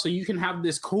about stuff so you can have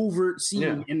this covert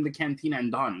scene in the cantina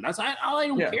and done. That's all I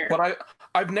don't care. But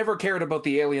I've never cared about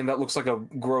the alien that looks like a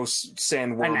gross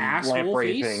sandworm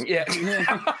lamprey thing. Yeah.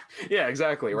 Yeah,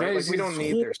 exactly. Right. Like, we don't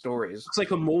need their stories. It's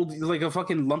like a mold, like a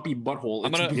fucking lumpy butthole.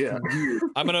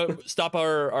 I'm gonna stop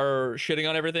our shitting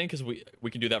on everything because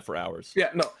we can do that for hours. Yeah,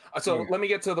 no. So let me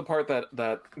get to the part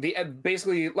that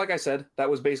basically, like I said, that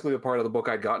was basically the part of the book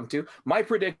I'd gotten to. My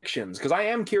predictions, because I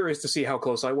am curious to see how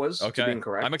close I was to being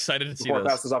correct. I'm excited to see before this.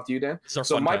 I pass this off to you, Dan.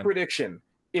 So my prediction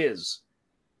is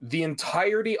the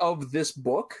entirety of this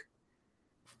book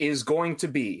is going to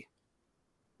be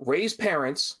Rey's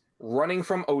parents running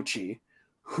from Ochi,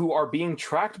 who are being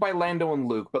tracked by Lando and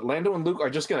Luke, but Lando and Luke are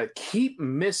just going to keep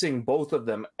missing both of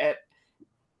them at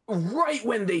right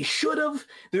when they should have.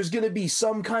 There's going to be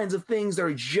some kinds of things that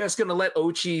are just going to let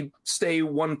Ochi stay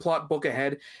one plot book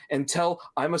ahead until,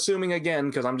 I'm assuming again,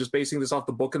 because I'm just basing this off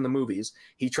the book and the movies,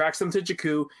 he tracks them to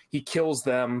Jakku, he kills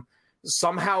them,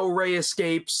 somehow Rey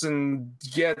escapes and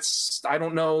gets, I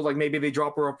don't know, like maybe they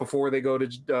drop her off before they go to,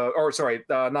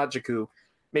 not Jakku.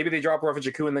 Maybe they drop her off at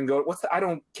Jakku and then go, I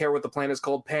don't care what the planet is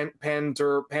called,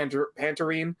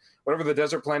 Pantarine, whatever the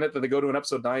desert planet that they go to in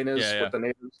episode 9 is with the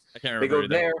natives. I can't remember. They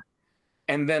go there,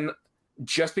 and then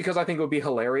just because I think it would be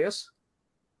hilarious,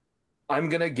 I'm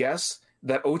going to guess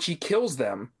that Ochi kills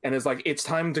them and is like, it's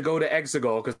time to go to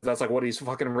Exegol, because that's like what he's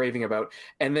fucking raving about,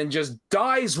 and then just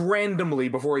dies randomly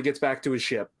before he gets back to his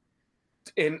ship.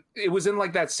 And it was in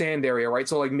like that sand area, right?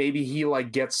 So like maybe he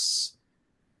like gets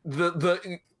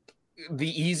the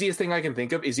easiest thing I can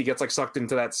think of is he gets like sucked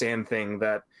into that sand thing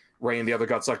that Rey and the other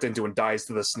got sucked into and dies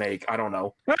to the snake. I don't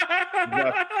know.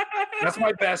 That's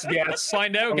my best guess. Let's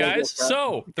find out, guys.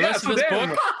 So the rest of this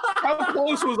book, how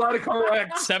close was I to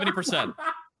correct? 70%.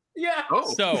 Yeah.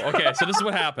 Oh. So this is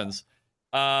what happens.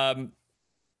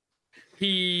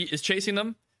 He is chasing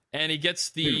them, and he gets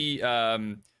the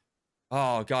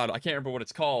oh god, I can't remember what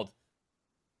it's called.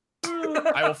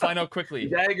 I will find out quickly.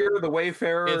 The Dagger, the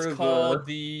Wayfarer. It's called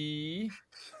the.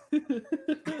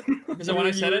 Is it when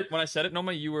I said it,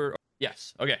 Noma, you were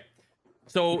yes. Okay.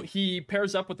 So he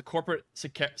pairs up with the Corporate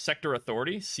Sector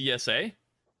Authority (CSA)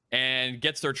 and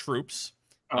gets their troops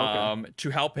to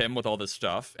help him with all this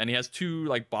stuff. And he has 2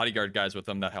 like bodyguard guys with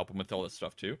him that help him with all this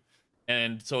stuff too.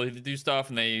 And so they do stuff,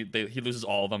 and he loses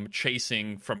all of them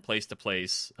chasing from place to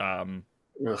place.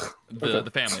 Ugh.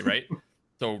 the family, right?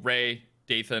 So Rey,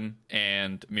 Dathan,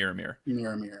 and Miramir.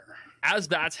 As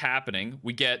that's happening,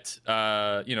 we get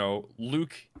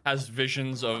Luke has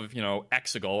visions of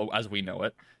Exegol as we know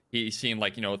it. He's seeing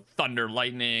like thunder,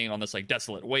 lightning on this like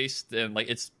desolate waste, and like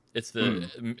it's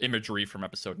the imagery from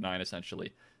Episode 9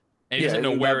 essentially. And he doesn't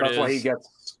know where it is.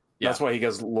 That's why he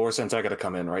gets Lor Santeca to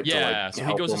come in, right? Yeah, so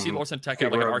he goes to see Lor Santeca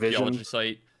at like an archaeology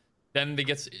site. Then they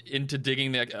gets into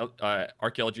digging the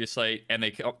archaeology site, and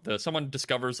someone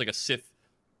discovers like a Sith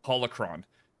holocron,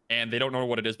 and they don't know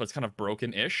what it is, but it's kind of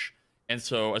broken-ish. And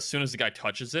so as soon as the guy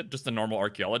touches it, just a normal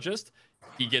archaeologist,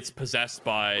 he gets possessed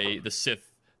by the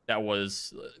Sith that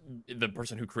was the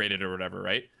person who created it or whatever,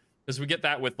 right? Because we get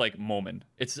that with like Momin.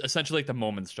 It's essentially like the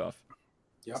Momin stuff.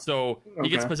 Yep. So he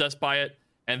gets possessed by it,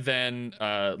 and then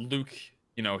Luke,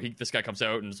 this guy comes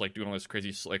out and is like doing all this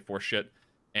crazy like Force shit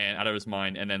and out of his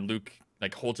mind, and then Luke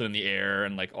like holds it in the air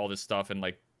and like all this stuff, and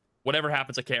like whatever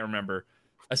happens, I can't remember.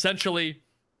 Essentially,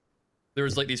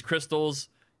 there's like these crystals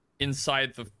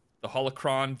inside the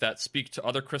holocron that speak to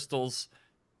other crystals.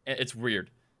 It's weird.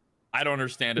 I don't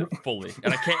understand it fully,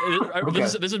 and I can't.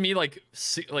 This is me like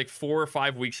 4 or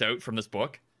 5 weeks out from this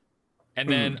book, and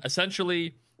then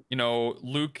essentially,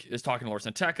 Luke is talking to Lor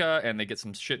Santeca, and they get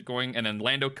some shit going, and then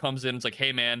Lando comes in. It's like,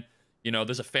 hey man,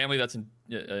 there's a family that's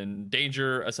in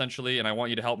danger essentially, and I want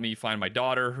you to help me find my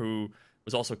daughter who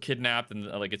was also kidnapped, and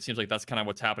like it seems like that's kind of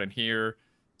what's happening here.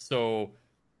 So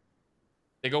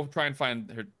they go try and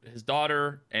find his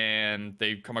daughter, and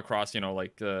they come across,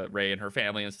 like Rey and her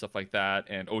family and stuff like that,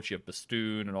 and Ochi of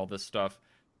Bastoon and all this stuff.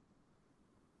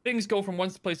 Things go from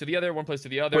one place to the other.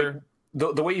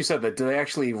 Wait, the way you said that, do they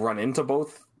actually run into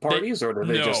both parties, or do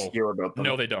they just hear about them?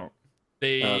 No, they don't.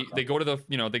 They go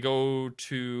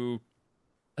to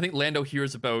I think Lando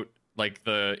hears about like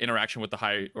the interaction with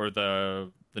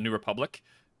the New Republic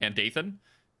and Dathan.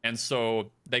 And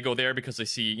so they go there because they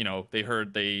see, they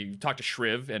talk to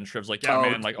Shriv, and Shriv's like, yeah,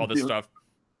 man, like all this stuff.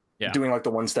 Yeah. Doing like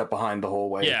the one step behind the whole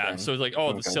way. Yeah. Thing. So it's like,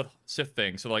 the Sith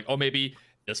thing. So like, maybe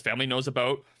this family knows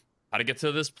about how to get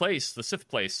to this place, the Sith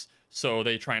place. So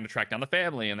they trying to track down the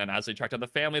family. And then as they track down the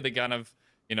family, they kind of,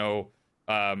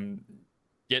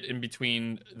 get in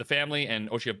between the family and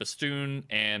Ochi of Bastoon,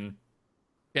 and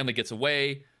family gets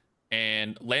away,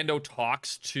 and Lando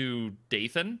talks to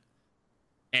Dathan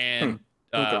and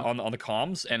on the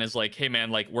comms, and is like, hey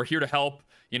man, like we're here to help,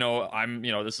 I'm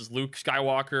this is Luke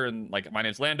Skywalker, and like my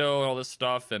name's Lando and all this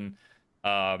stuff, and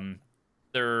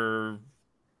they're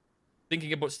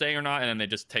thinking about staying or not, and then they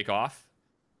just take off.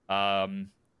 Trying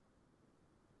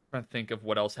to think of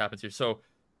what else happens here. So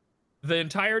the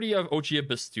entirety of Ochi of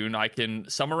Bastoon I can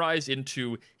summarize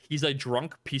into he's a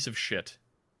drunk piece of shit.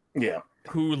 Yeah.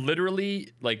 Who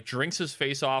literally like drinks his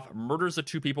face off, murders the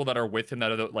 2 people that are with him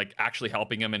that are like actually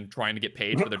helping him and trying to get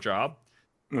paid for their job.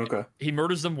 Okay. He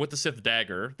murders them with the Sith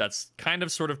dagger that's kind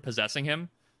of sort of possessing him.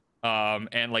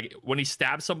 And like when he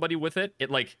stabs somebody with it, it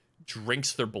like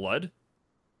drinks their blood.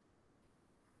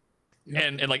 Yep.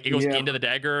 And like it goes into the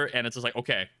dagger, and it's just like,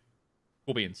 okay,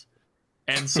 cool beans.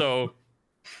 And so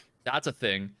that's a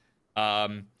thing.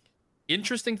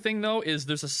 Interesting thing though is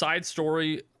there's a side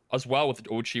story as well with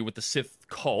Ochi with the Sith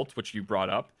cult, which you brought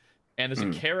up, and there's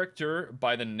a character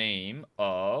by the name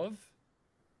of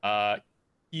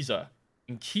Kiza.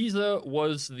 And Kiza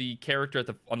was the character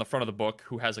on the front of the book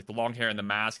who has like the long hair and the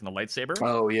mask and the lightsaber.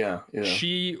 Oh yeah.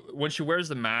 When she wears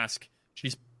the mask,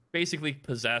 she's basically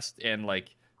possessed, and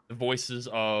like the voices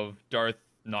of Darth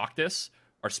Noctis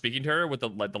are speaking to her with the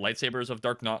lightsabers of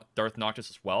Darth Noctis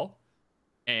as well.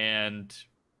 And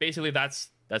basically that's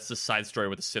the side story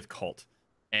with the Sith cult.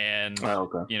 And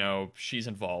she's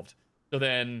involved. So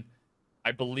then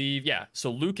I believe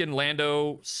so Luke and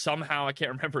Lando somehow, I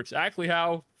can't remember exactly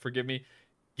how, forgive me,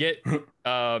 get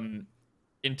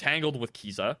entangled with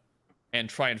Kiza and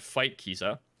try and fight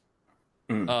Kiza.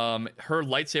 Her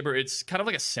lightsaber, it's kind of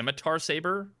like a scimitar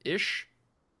saber ish.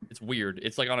 It's weird.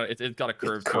 It's like it's got a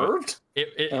curve. It's curved?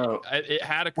 It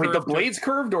had a curve. Wait, the blade's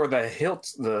curved or the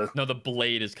hilt? No, the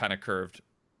blade is kind of curved.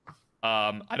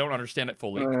 I don't understand it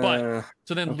fully, but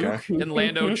so then Luke and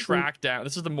Lando track down.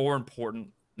 This is the more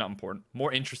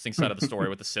interesting side of the story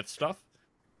with the Sith stuff.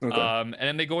 And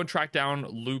then they go and track down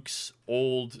Luke's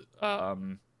old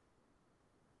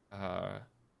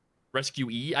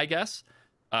rescuee, I guess,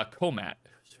 Komat,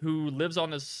 who lives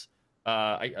on this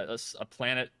a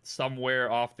planet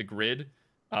somewhere off the grid.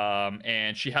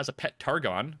 And she has a pet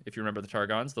Targon, if you remember the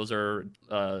Targons. Those are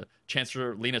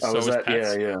Chancellor Lena So's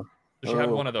pets. Yeah. So she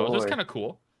had one of those. It was kind of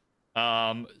cool.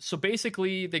 So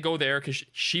basically, they go there because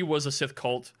she was a Sith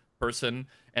cult person,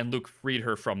 and Luke freed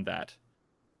her from that.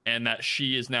 and that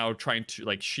she is now trying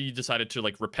to she decided to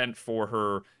repent for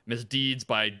her misdeeds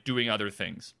by doing other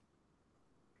things.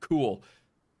 Cool.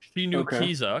 She knew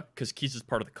Kiza because Kiza's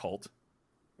part of the cult.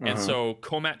 And so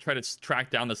Komat tried to track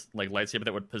down this lightsaber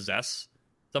that would possess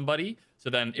somebody, so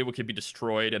then it could be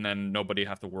destroyed, and then nobody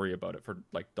have to worry about it for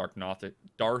Darth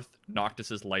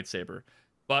Noctis's lightsaber.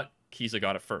 But Kiza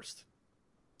got it first.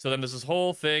 So then there's this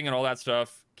whole thing and all that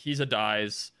stuff. Kiza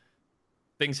dies.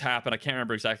 Things happen. I can't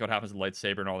remember exactly what happens to the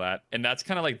lightsaber and all that. And that's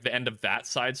kind of the end of that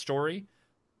side story.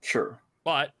 Sure.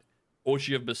 But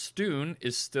Ochi of Bastoon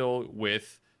is still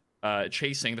with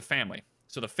chasing the family.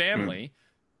 So the family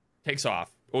takes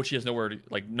off. Ochi has nowhere to,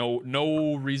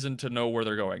 no reason to know where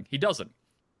they're going. He doesn't.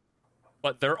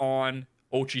 But they're on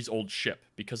Ochi's old ship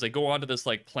because they go onto this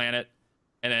planet,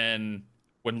 and then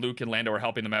when Luke and Lando are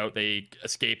helping them out, they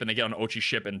escape and they get on Ochi's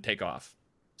ship and take off.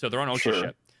 So they're on Ochi's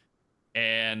ship.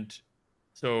 And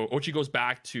so Ochi goes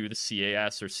back to the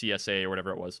CAS or CSA or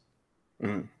whatever it was.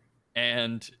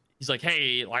 And he's like,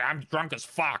 hey, I'm drunk as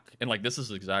fuck. And this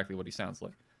is exactly what he sounds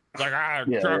like. He's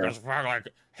like, drunk as fuck.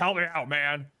 Help me out,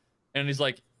 man. And he's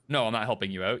like, no, I'm not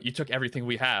helping you out. You took everything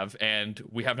we have, and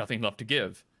we have nothing left to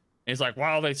give. And he's like,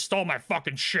 well, they stole my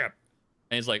fucking ship.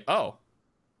 And he's like, oh,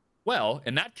 well,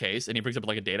 in that case, and he brings up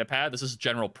a data pad. This is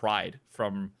General Pride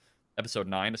from episode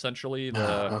 9, essentially.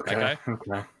 That guy.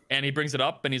 Okay. And he brings it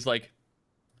up, and he's like,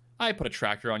 I put a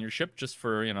tracker on your ship just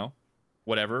for,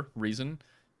 whatever reason.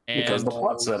 And because the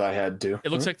plot said I had to.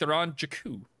 It looks like they're on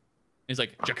Jakku. He's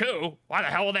like, Jakku? Why the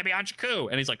hell will they be on Jakku?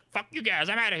 And he's like, fuck you guys,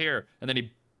 I'm out of here. And then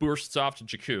he bursts off to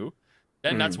Jakku.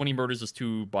 Then that's when he murders his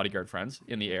 2 bodyguard friends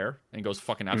in the air and goes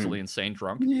fucking absolutely insane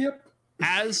drunk. Yep.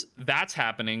 As that's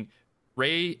happening,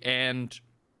 Rey and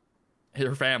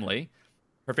her family's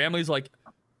like,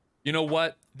 you know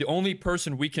what? The only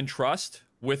person we can trust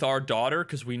with our daughter,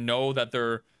 because we know that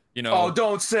they're, Oh,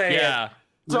 don't say it. Yeah.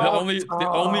 The only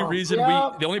reason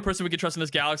the only person we can trust in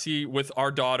this galaxy with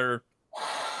our daughter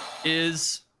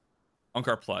is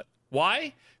Unkar Plutt.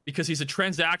 Why? Because he's a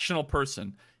transactional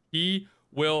person. He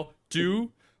will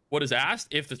do what is asked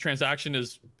if the transaction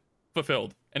is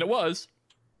fulfilled. And it was.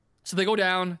 So they go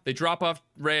down, they drop off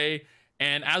Rey,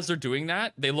 and as they're doing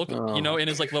that, they look, in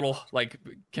his little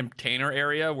container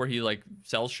area where he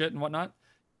sells shit and whatnot.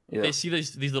 Yeah. They see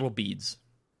these little beads.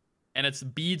 And it's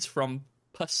beads from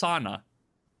Pasana,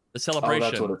 the celebration. Oh,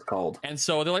 that's what it's called. And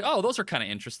so they're like, oh, those are kind of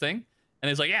interesting. And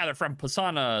he's like, yeah, they're from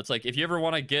Pasana. It's if you ever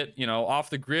want to get, off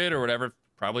the grid or whatever,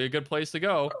 probably a good place to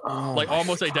go.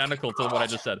 Almost identical to what I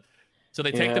just said. So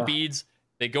they take the beads,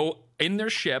 they go in their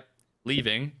ship,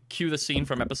 leaving, cue the scene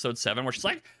from episode 7 where she's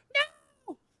like,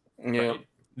 no! Yeah. Right?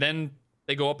 Then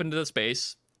they go up into the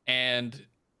space, and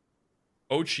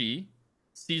Ochi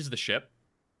sees the ship.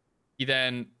 He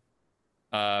then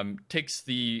takes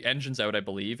the engines out, I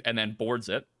believe, and then boards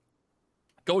it.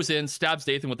 Goes in, stabs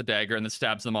Dathan with the dagger, and then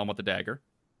stabs the mom with the dagger.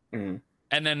 And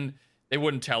then they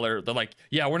wouldn't tell her. They're like,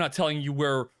 yeah, we're not telling you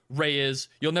where Rey is.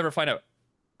 You'll never find out.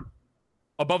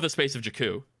 Above the space of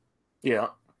Jakku. Yeah.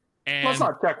 And let's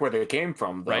not check where they came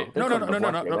from, though. Right. No.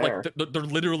 They're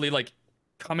literally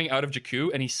coming out of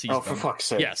Jakku, and he sees them. Oh, for fuck's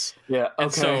sake. Yes. Yeah.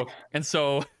 Okay. And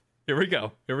so here we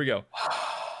go.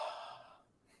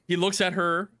 He looks at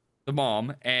her, the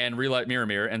mom, and Relight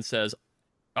Miramir, and says,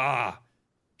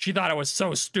 she thought I was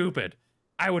so stupid.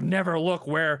 I would never look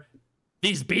where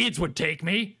these beads would take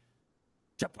me.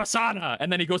 To Pasana.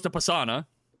 And then he goes to Pasana.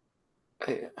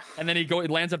 And then he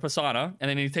lands at Pasana, and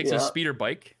then he takes his speeder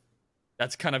bike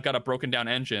that's kind of got a broken down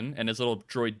engine, and his little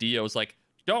droid Dio is like,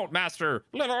 don't, master.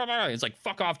 He's like,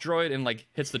 fuck off, droid, and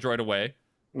hits the droid away.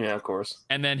 Yeah, of course.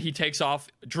 And then he takes off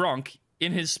drunk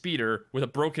in his speeder with a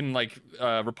broken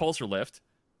repulsor lift.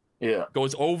 Yeah.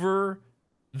 Goes over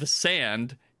the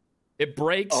sand. It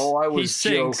breaks. Oh, I was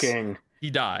sinks, joking.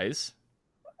 He dies.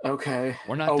 Okay.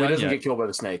 We're not done yet. He doesn't get killed by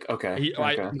the snake. Okay.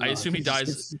 I assume he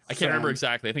dies. I can't remember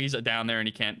exactly. I think he's down there and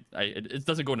he can't. It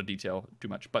doesn't go into detail too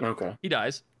much, but he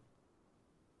dies.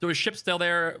 So his ship's still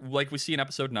there, like we see in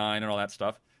episode 9 and all that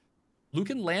stuff. Luke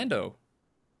and Lando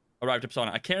arrived at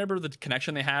Pasana. I can't remember the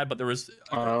connection they had, but there was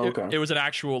it was an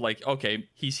actual okay,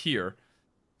 he's here.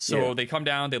 So they come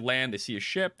down, they land, they see a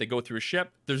ship, they go through a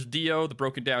ship. There's Dio, the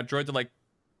broken down droid. They're like,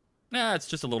 nah, it's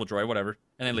just a little droid, whatever,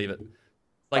 and they leave it.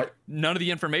 None of the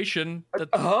information.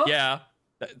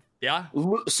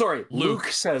 Sorry, Luke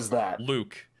says that.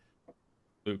 Luke.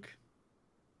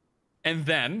 And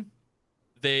then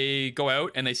they go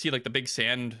out and they see the big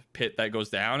sand pit that goes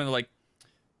down, and they're like,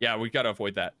 yeah, we got to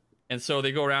avoid that. And so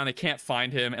they go around, they can't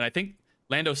find him, and I think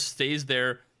Lando stays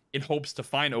there in hopes to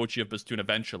find Ochi of Bastoon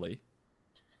eventually.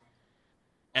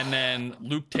 And then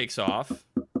Luke takes off,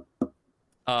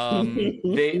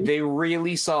 They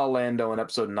really saw Lando in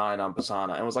episode 9 on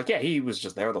Pisana and was like, yeah, he was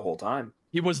just there the whole time.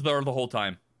 He was there the whole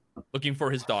time, looking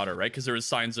for his daughter, right? Because there was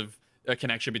signs of a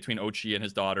connection between Ochi and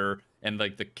his daughter, and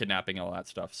like the kidnapping and all that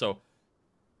stuff. So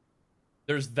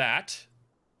there's that.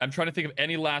 I'm trying to think of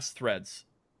any last threads.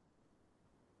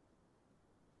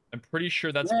 I'm pretty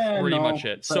sure that's pretty much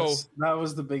it. So that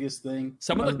was the biggest thing.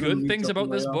 Some of the good things about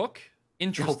this book,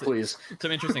 Oh, please.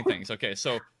 Some interesting things. Okay,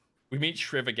 so we meet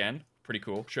Shriv again. Pretty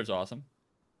cool. Shriv's awesome.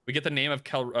 We get the name of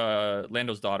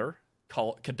Lando's daughter,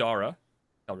 Kadara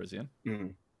Calrissian.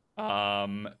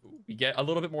 We get a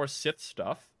little bit more Sith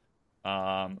stuff.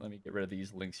 Let me get rid of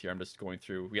these links here. I'm just going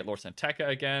through. We get Lor Santeca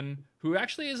again, who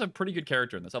actually is a pretty good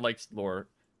character in this. I like Lor.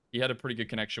 He had a pretty good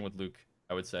connection with Luke,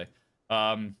 I would say.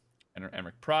 And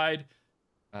Emmerich Pride.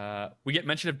 We get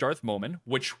mention of Darth Momin,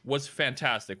 which was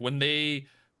fantastic. When Luke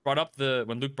brought up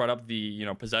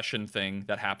the possession thing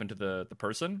that happened to the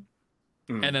person,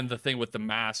 and then the thing with the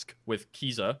mask with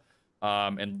Kiza,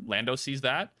 and Lando sees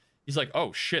that, he's like,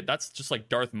 oh shit, that's just like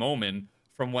Darth Momin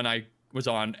from when I was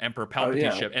on Emperor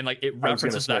Palpatine's ship, and like it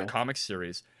references that comic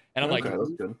series, and I'm like,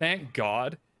 thank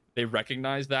God they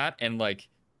recognized that and like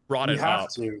brought it up,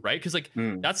 right? Because like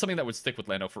that's something that would stick with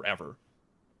Lando forever.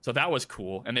 So that was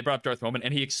cool, and they brought up Darth Momin,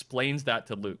 and he explains that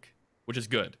to Luke, which is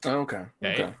good. Okay.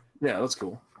 Yeah, that's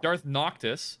cool. Darth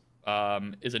Noctis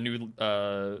is a new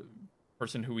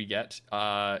person who we get,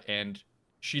 and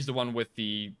she's the one with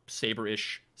the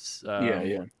saber-ish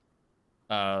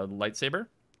lightsaber.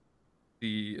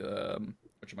 The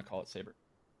whatchamacallit saber.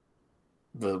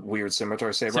 The weird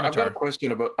scimitar saber. I've got a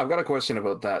question about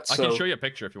that. I can show you a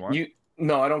picture if you want.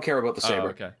 No, I don't care about the saber.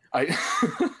 Okay.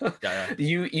 Yeah.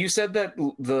 You said that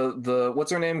the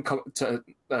what's her name?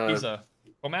 Kiza.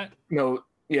 Komat? No,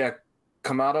 yeah,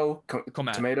 Komato.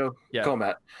 Tomato. Yeah.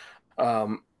 Komat.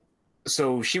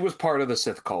 So she was part of the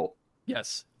Sith cult.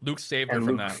 Yes, Luke saved her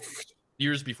from that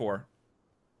years before.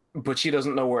 But she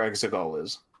doesn't know where Exegol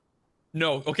is.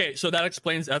 No. Okay, so that's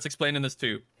explained in this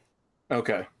too.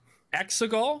 Okay.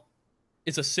 Exegol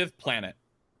is a Sith planet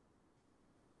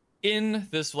in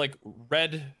this like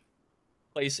red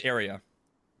place area.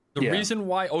 The reason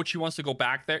why Ochi wants to go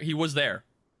back there, he was there.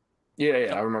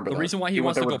 Yeah, I remember that. The reason why he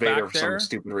wants to go back there,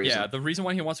 stupid reason. Yeah, the reason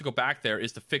why he wants to go back there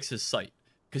is to fix his sight,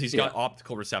 because he's got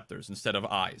optical receptors instead of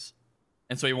eyes,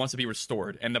 and so he wants to be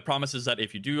restored. And the promise is that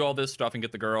if you do all this stuff and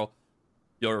get the girl,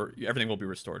 everything will be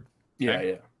restored. Okay?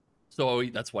 Yeah. So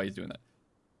that's why he's doing that.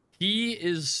 He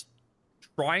is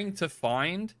trying to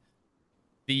find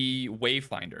the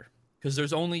Wayfinder, because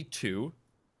there's only two,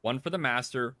 one for the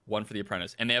Master, one for the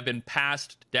Apprentice, and they have been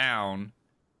passed down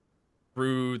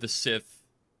through the Sith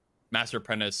Master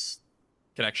Apprentice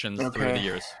connections through the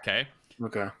years. Okay.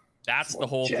 That's the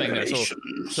whole thing there.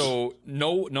 So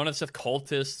none of the Sith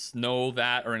cultists know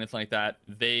that or anything like that.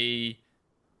 They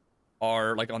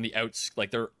are like on the outs,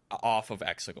 like they're off of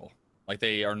Exegol. Like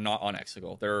they are not on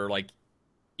Exegol. They're like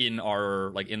in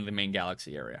the main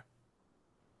galaxy area.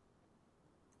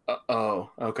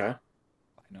 Okay. I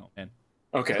know, man.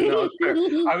 Okay, no,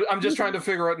 I'm just trying to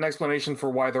figure out an explanation for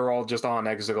why they're all just on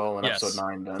Exegol in episode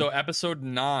 9. Then. So episode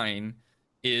 9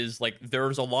 is like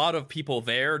there's a lot of people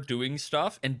there doing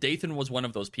stuff, and Dathan was one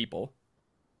of those people.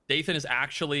 Dathan is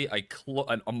actually a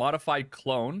modified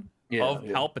clone of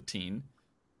Palpatine,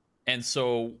 and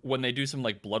so when they do some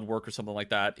like blood work or something like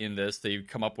that in this, they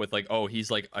come up with like, oh,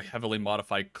 he's like a heavily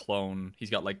modified clone. He's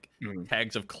got like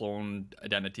tags of clone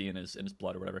identity in his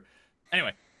blood or whatever.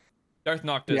 Anyway, Darth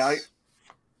Noctis. Yeah,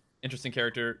 interesting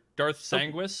character. Darth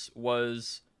Sanguis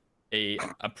was a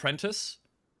apprentice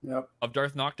of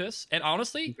Darth Noctis, and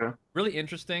honestly, really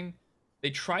interesting.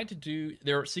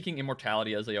 They're seeking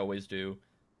immortality as they always do,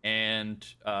 and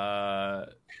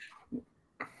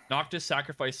Noctis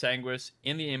sacrificed Sanguis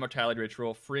in the immortality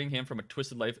ritual, freeing him from a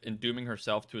twisted life and dooming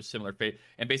herself to a similar fate,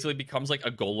 and basically becomes like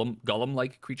a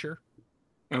golem-like creature.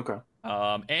 Okay.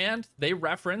 And they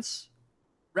reference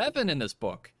Revan in this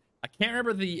book. I can't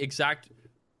remember the exact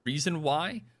reason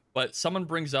why, but someone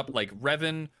brings up like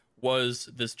Revan was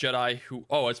this Jedi who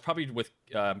it's probably with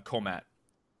Komat,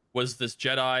 was this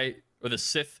Jedi or the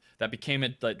Sith that became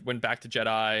it, that went back to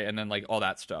Jedi, and then like all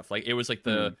that stuff. Like it was like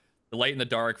the light and the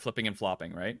dark, flipping and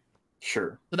flopping, right?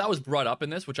 Sure. So that was brought up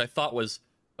in this, which I thought was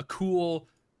a cool.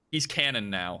 He's canon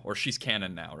now, or she's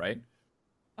canon now, right?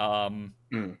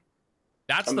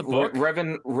 That's the book.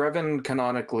 Revan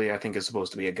canonically, I think, is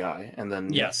supposed to be a guy, and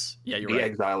then you're right.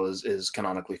 Exile is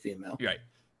canonically female. You're right.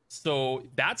 So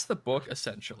that's the book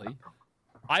essentially.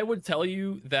 I would tell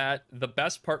you that the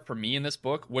best part for me in this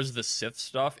book was the Sith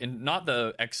stuff, and not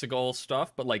the Exegol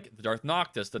stuff, but like the Darth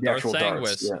Noctis, the Darth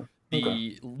Sanguis,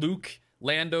 the Luke,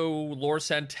 Lando, Lor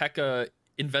Santeca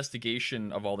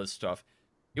investigation of all this stuff,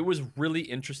 it was really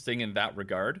interesting in that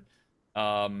regard.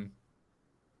 I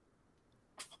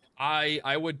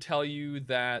would tell you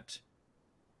that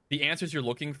the answers you're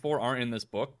looking for aren't in this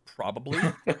book, probably.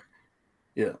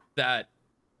 Yeah. That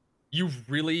you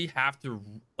really have to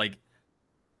like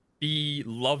be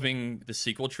loving the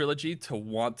sequel trilogy to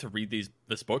want to read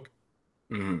this book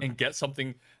and get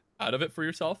something out of it for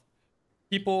yourself.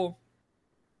 People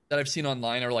that I've seen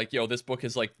online are like, yo, this book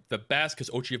is like the best because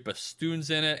Ochi Bastoon's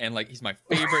in it and like he's my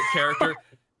favorite character.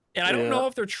 And I don't know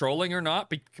if they're trolling or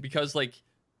not because like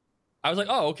I was like,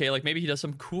 oh, okay, like maybe he does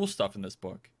some cool stuff in this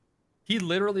book. He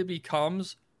literally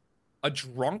becomes a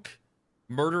drunk,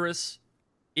 murderous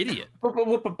idiot.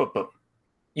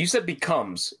 You said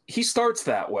becomes. He starts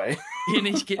that way. and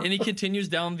he continues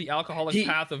down the alcoholic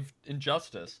path of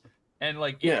injustice. And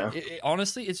like,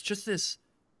 honestly, it's just this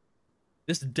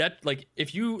debt. Like,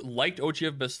 if you liked Ochi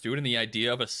of Bastoon and the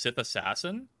idea of a Sith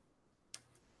assassin,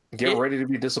 get ready to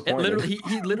be disappointed.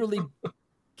 He literally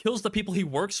kills the people he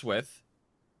works with,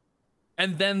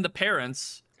 and then the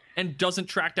parents, and doesn't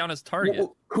track down his target.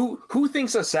 Who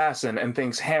thinks assassin and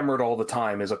thinks hammered all the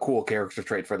time is a cool character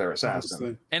trait for their assassin?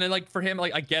 Honestly. And then like for him,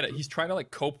 like I get it. He's trying to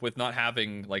like cope with not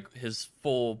having like his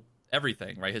full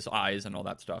everything, right? His eyes and all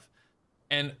that stuff.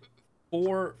 And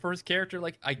for his character,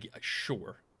 like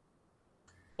sure.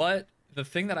 But the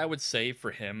thing that I would say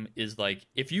for him is like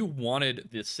if you wanted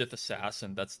this Sith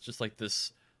assassin that's just like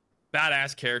this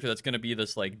badass character that's going to be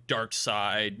this like dark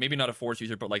side, maybe not a Force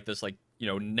user, but like this like, you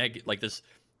know, like this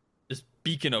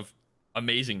beacon of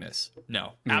amazingness.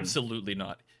 No, absolutely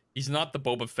not. He's not the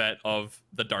Boba Fett of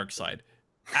the dark side.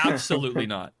 Absolutely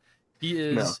not. He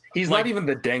is. No, he's like, not even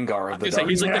the Dengar of the dark side.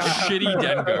 He's like the shitty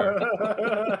Dengar.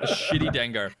 The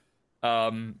shitty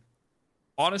Dengar.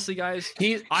 Honestly, guys,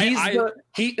 You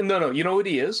know what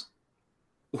he is?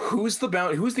 Who's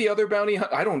the other bounty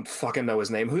hunter? I don't fucking know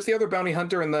his name. Who's the other bounty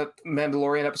hunter in that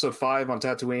Mandalorian episode 5 on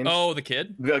Tatooine? Oh, the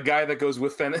kid? The guy that goes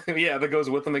with Fennec. Yeah, that goes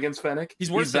with him against Fennec. He's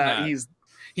worse than that. He's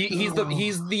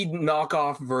the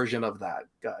knockoff version of that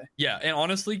guy. Yeah, and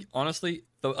honestly,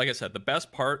 like I said, the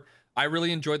best part, I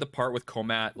really enjoyed the part with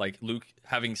Comat, like Luke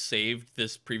having saved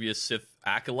this previous Sith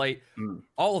acolyte.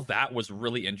 All of that was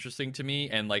really interesting to me,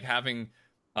 and like having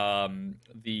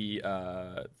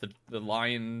the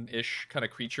lion-ish kind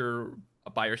of creature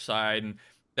by your side, and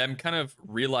them kind of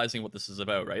realizing what this is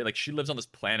about, right? Like she lives on this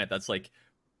planet that's like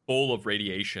full of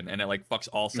radiation, and it like fucks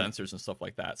all sensors and stuff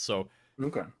like that. So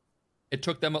okay, it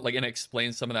took them like and it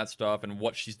explains some of that stuff and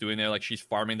what she's doing there. Like she's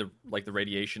farming the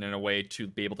radiation in a way to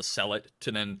be able to sell it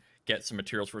to then get some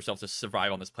materials for herself to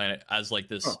survive on this planet as like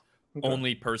this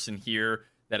only person here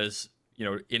that is, you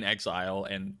know, in exile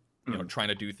and you know trying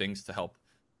to do things to help.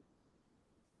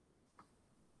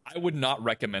 I would not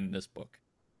recommend this book.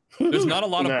 There's not a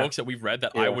lot of books that we've read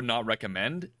that I would not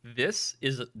recommend. This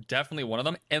is definitely one of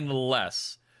them,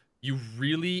 unless you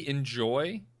really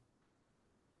enjoy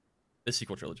the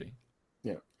sequel trilogy.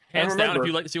 Yeah. Hands down, if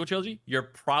you like the sequel trilogy, you're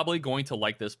probably going to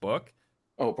like this book.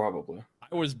 Oh, probably.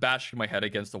 I was bashing my head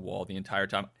against the wall the entire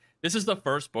time. This is the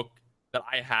first book that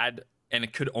I had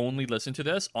and could only listen to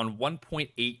this on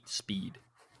 1.8 speed.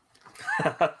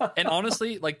 And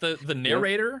honestly, like the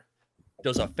narrator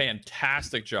does a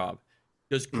fantastic job.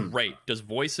 Does great. Does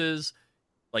voices.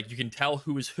 Like you can tell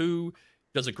who is who.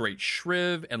 Does a great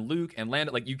Shriv and Luke and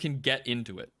Lando. Like you can get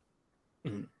into it.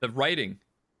 The writing,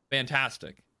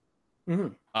 fantastic.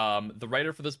 The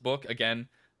writer for this book, again,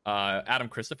 Adam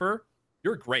Christopher,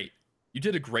 you're great. You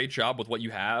did a great job with what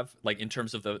you have, like in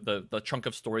terms of the chunk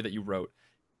of story that you wrote.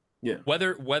 Yeah.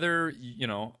 Whether you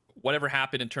know whatever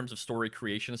happened in terms of story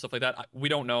creation and stuff like that, we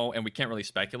don't know and we can't really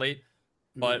speculate.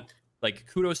 But like,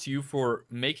 kudos to you for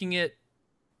making it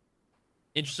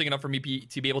interesting enough for me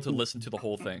to be able to listen to the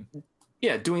whole thing.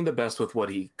 Yeah, doing the best with what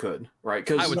he could, right?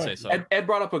 Because I would say so. Ed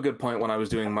brought up a good point when I was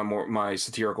doing my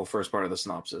satirical first part of the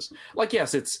synopsis. Like,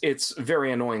 yes, it's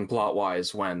very annoying plot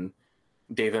wise when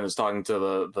Dathan is talking to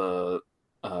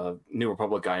the New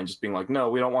Republic guy and just being like, "No,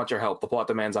 we don't want your help. The plot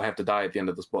demands I have to die at the end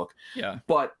of this book." Yeah,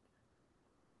 but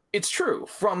it's true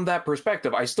from that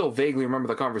perspective. I still vaguely remember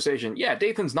the conversation. Yeah,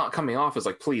 Dathan's not coming off as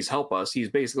like, "Please help us." He's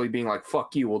basically being like,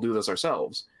 "Fuck you, we'll do this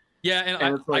ourselves." Yeah,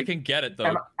 and I can get it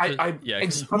though.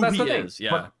 That's who the he thing. is.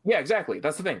 Yeah, but, yeah, exactly.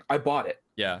 That's the thing. I bought it.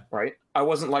 Yeah, right. I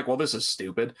wasn't like, well, this is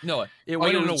stupid. No, it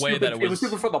went in a way stupid, that it was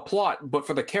stupid for the plot, but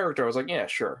for the character, I was like, yeah,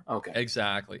 sure, okay,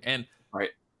 exactly. And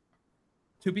right.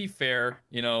 To be fair,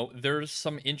 you know, there's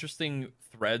some interesting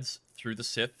threads through the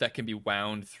Sith that can be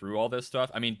wound through all this stuff.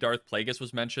 I mean, Darth Plagueis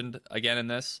was mentioned again in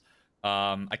this.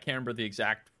 I can't remember the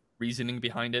exact reasoning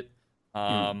behind it.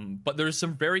 But there's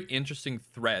some very interesting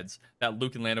threads that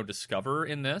Luke and Lando discover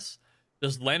in this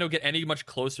Does Lando get any much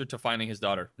closer to finding his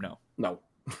daughter? No. No.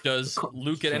 Does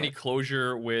Luke get any Can't.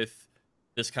 closure with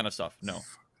this kind of stuff? No.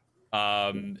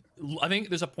 I think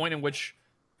there's a point in which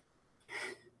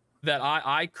that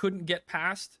I couldn't get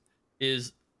past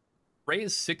is Rey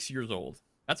is 6 years old.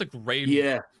 That's a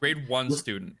grade 1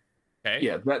 student. Okay.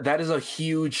 Yeah, that is a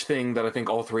huge thing that I think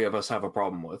all three of us have a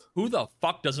problem with. Who the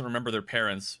fuck doesn't remember their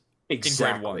parents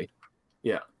Exactly. in grade 1?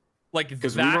 Yeah. Like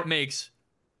that makes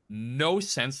no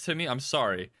sense to me. I'm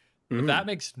sorry. But that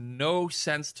makes no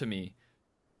sense to me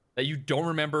that you don't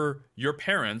remember your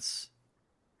parents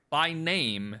by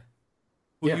name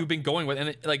who you've been going with.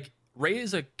 And like Rey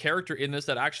is a character in this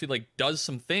that actually like does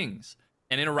some things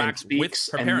and interacts with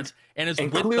her parents and is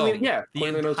with clearly, them the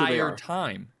entire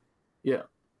time. Yeah.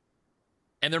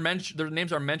 And their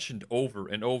names are mentioned over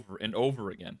and over and over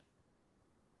again.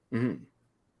 Mm-hmm.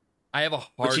 I have a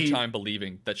hard time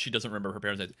believing that she doesn't remember her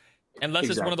parents' names. Unless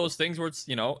it's one of those things where it's,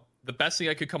 the best thing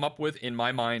I could come up with in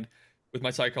my mind with my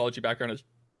psychology background is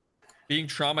being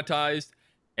traumatized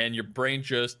and your brain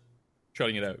just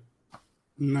shutting it out.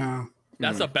 No.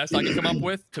 That's the best I can come up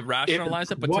with to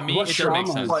rationalize it, but to me, it doesn't make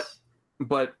sense.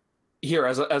 But here,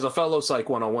 as a fellow Psych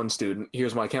 101 student,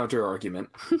 here's my counter argument.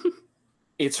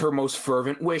 It's her most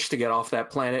fervent wish to get off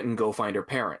that planet and go find her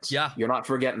parents. Yeah. You're not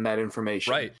forgetting that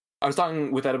information. Right. I was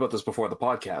talking with Ed about this before the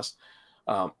podcast.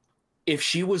 If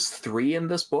she was 3 in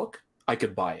this book, I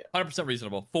could buy it. 100%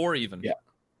 reasonable. 4 even. Yeah.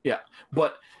 Yeah.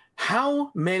 But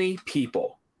how many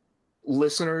people,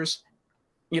 listeners,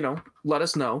 let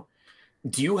us know.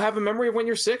 Do you have a memory of when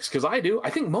you're 6? Because I do. I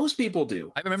think most people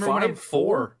do. I remember when I'm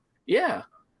 4. Yeah.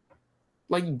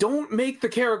 Like, don't make the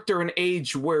character an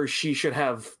age where she should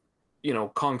have,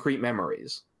 concrete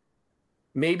memories.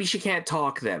 Maybe she can't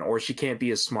talk then, or she can't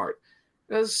be as smart.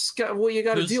 That's what you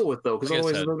got to deal with, though, because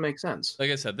otherwise it doesn't make sense.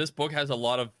 Like I said, this book has a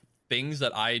lot of things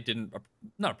that I didn't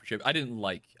not appreciate. I didn't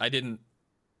like. I didn't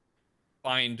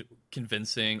find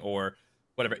convincing or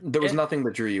whatever. There was nothing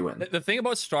that drew you in. The thing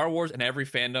about Star Wars and every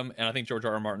fandom, and I think George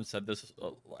R. R. Martin said this.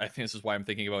 I think this is why I'm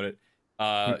thinking about it.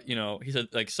 He said,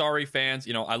 like, sorry fans,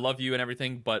 I love you and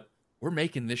everything, but we're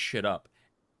making this shit up,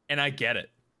 and I get it.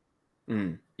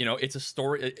 It's a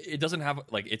story. It doesn't have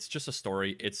it's just a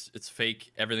story. It's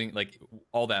fake. Everything, like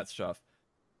all that stuff.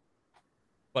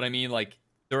 But I mean, like,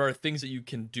 there are things that you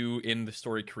can do in the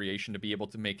story creation to be able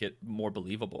to make it more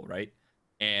believable, right?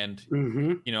 And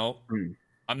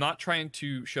I'm not trying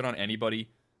to shit on anybody.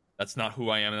 That's not who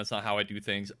I am, and that's not how I do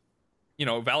things.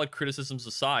 Valid criticisms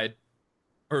aside,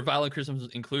 or valid criticisms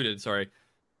included. Sorry,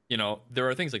 there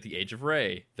are things like the Age of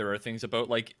Rey. There are things about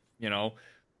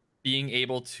being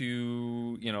able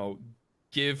to,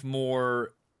 give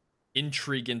more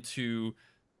intrigue into,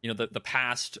 the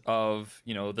past of,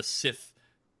 the Sith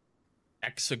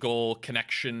exegol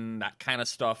connection, that kind of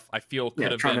stuff. I feel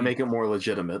could have trying been, to make it more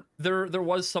legitimate. There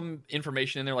was some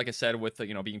information in there, like I said, with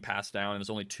being passed down, and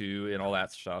there's only 2 and all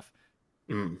that stuff.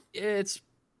 It's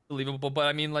believable, but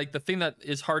I mean, like, the thing that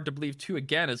is hard to believe too,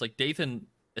 again, is like Dathan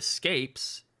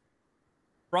escapes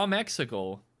from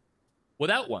exegol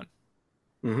without one.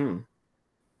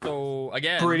 So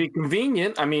again, pretty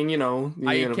convenient. I mean,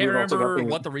 I can't remember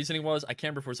what the reasoning was. I can't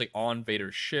remember if it was like on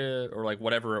Vader's ship or like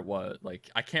whatever it was. Like,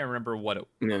 I can't remember what it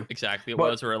exactly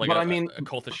was, or like a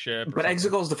cultist ship. But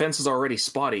Exegol's defense is already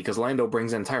spotty because Lando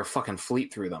brings an entire fucking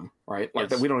fleet through them, right? Like,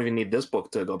 that we don't even need this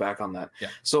book to go back on that. Yeah.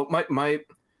 So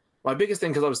my biggest thing,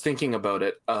 because I was thinking about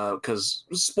it, because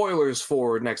spoilers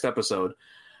for next episode,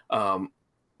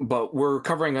 but we're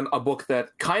covering a book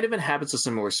that kind of inhabits a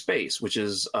similar space, which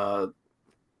is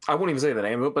I won't even say the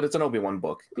name of it, but it's an Obi-Wan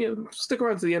book. Stick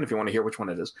around to the end if you want to hear which one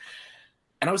it is.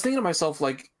 And I was thinking to myself,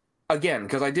 like, again,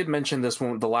 because I did mention this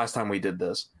one the last time we did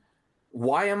this,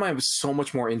 why am I so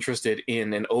much more interested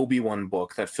in an Obi-Wan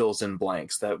book that fills in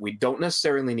blanks that we don't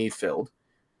necessarily need filled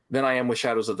than I am with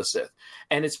Shadows of the Sith?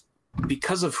 And it's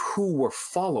because of who we're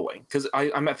following. Because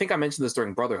I think I mentioned this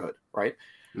during Brotherhood, right?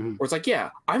 Where it's like,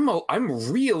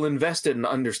 I'm real invested in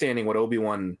understanding what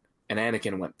Obi-Wan and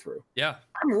Anakin went through. Yeah.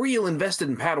 I'm real invested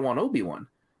in Padawan Obi-Wan.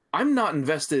 I'm not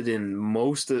invested in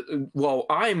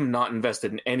I'm not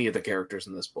invested in any of the characters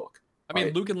in this book. I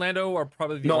mean, Luke and Lando are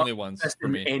probably the only ones for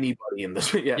me. Anybody in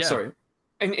this? Yeah, sorry.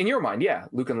 In your mind,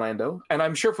 Luke and Lando. And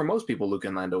I'm sure for most people, Luke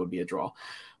and Lando would be a draw.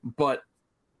 But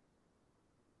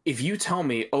if you tell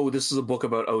me, oh, this is a book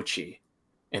about Ochi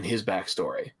and his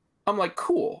backstory, I'm like,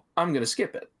 cool, I'm going to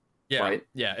skip it. Yeah, right?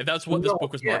 Yeah. If that's what this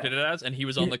book was marketed as, and he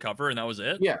was on the cover and that was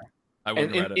it, I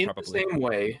wouldn't have read it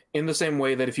probably. In the same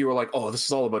way that if you were like, oh, this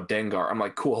is all about Dengar, I'm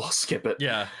like, cool, I'll skip it.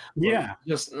 Yeah. Yeah.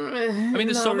 Just, I mean,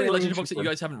 there's so many Legend books that you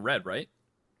guys haven't read, right?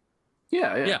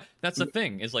 Yeah. That's the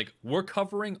thing, is like, we're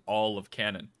covering all of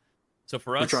canon. So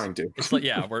for We're us, trying to. it's like,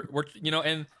 yeah, we're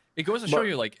and it goes to show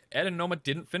you, like, Ed and Noma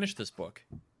didn't finish this book.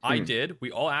 I did.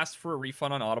 We all asked for a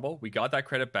refund on Audible. We got that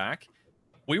credit back.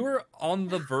 We were on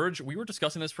the verge. We were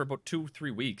discussing this for about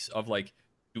 2-3 weeks of like,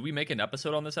 do we make an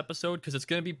episode on this episode? Because it's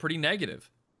going to be pretty negative.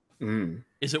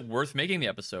 Is it worth making the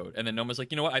episode? And then Noma's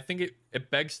like, you know what? I think it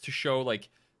begs to show, like,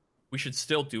 we should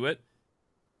still do it,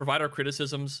 provide our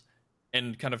criticisms,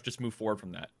 and kind of just move forward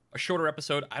from that. A shorter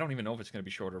episode, I don't even know if it's going to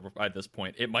be shorter at this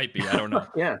point. It might be. I don't know.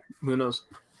 Yeah, who knows?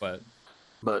 But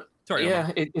sorry. Yeah,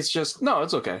 it's just no.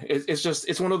 It's okay.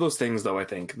 It's one of those things, though. I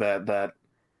think that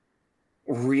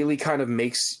really kind of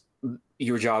makes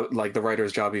your job, like the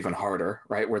writer's job, even harder,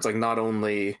 right? Where it's like, not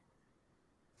only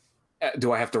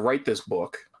do I have to write this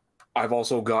book, I've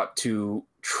also got to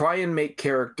try and make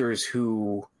characters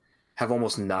who have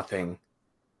almost nothing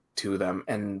to them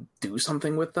and do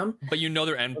something with them. But you know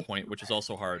their end point, which is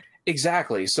also hard.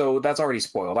 Exactly. So that's already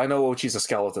spoiled. I know Ochi's a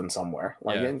skeleton somewhere.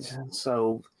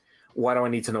 So why do I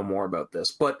need to know more about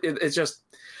this? But it's just,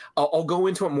 I'll go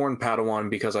into it more in Padawan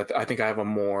because I think I have a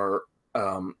more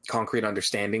concrete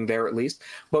understanding there, at least.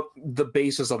 But the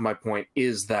basis of my point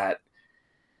is that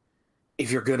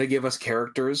if you're going to give us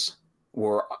characters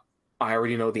where I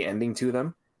already know the ending to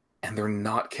them and they're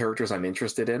not characters I'm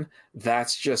interested in,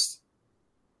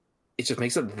 it just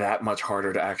makes it that much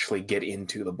harder to actually get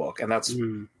into the book. And that's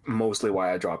mostly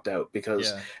why I dropped out,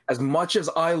 because as much as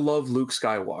I love Luke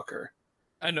Skywalker,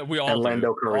 I know we all and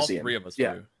Lando do. All Calrissian, three of us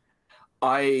do.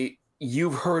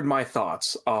 You've heard my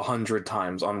thoughts 100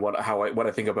 times on what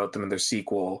I think about them in their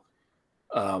sequel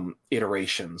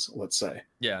iterations, let's say.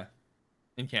 Yeah,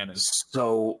 in canon.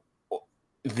 So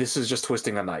this is just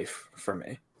twisting a knife for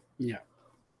me. Yeah.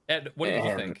 Ed, what do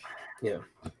you think? Yeah.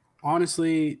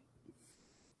 Honestly,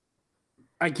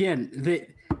 again,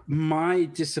 my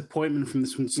disappointment from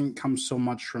this one doesn't come so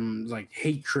much from like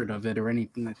hatred of it or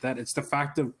anything like that. It's the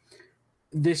fact of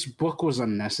this book was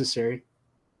unnecessary.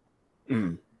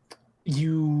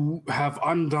 You have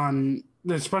undone,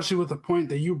 especially with the point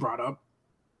that you brought up,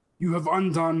 you have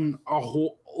undone a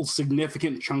whole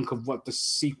significant chunk of what the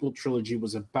sequel trilogy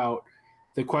was about.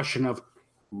 The question of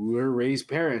who were Rey's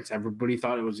parents. Everybody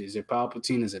thought it was, is it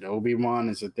Palpatine? Is it Obi-Wan?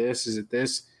 Is it this? Is it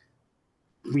this?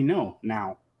 We know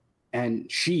now. And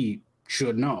she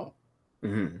should know.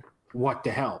 What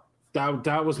the hell?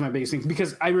 That was my biggest thing.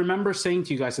 Because I remember saying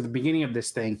to you guys at the beginning of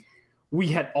this thing, we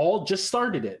had all just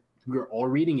started it. We were all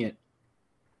reading it.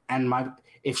 And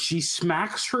if she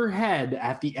smacks her head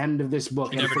at the end of this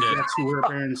book and forgets who her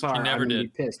parents are, I'm going to be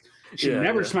pissed. She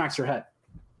never smacks her head.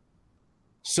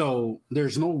 So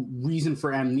there's no reason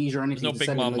for amnesia or anything. There's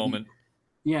no big mom moment.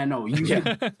 Yeah, no.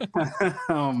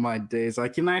 Oh, my days. I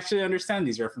can actually understand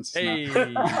these references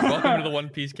now. Welcome to the One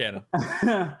Piece canon.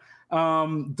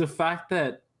 The fact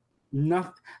that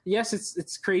yes,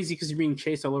 it's crazy because you're being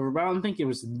chased all over, but I don't think it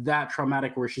was that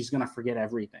traumatic where she's going to forget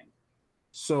everything.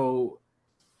 So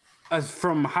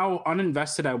from how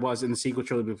uninvested I was in the sequel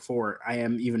trilogy before, I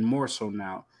am even more so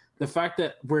now. The fact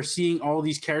that we're seeing all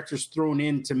these characters thrown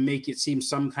in to make it seem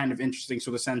some kind of interesting. So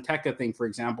the Santeca thing, for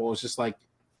example, is just like,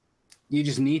 you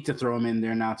just need to throw him in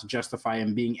there now to justify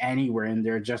him being anywhere in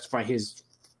there, justify his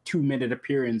 2-minute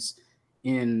appearance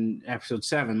in episode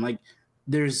 7. Like,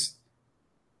 there's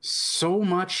so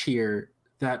much here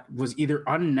that was either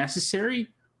unnecessary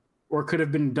or could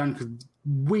have been done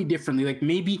way differently. Like,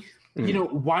 maybe,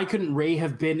 why couldn't Rey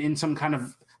have been in some kind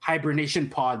of hibernation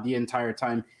pod the entire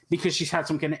time? Because she's had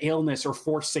some kind of illness or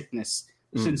force sickness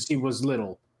since she was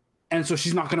little. And so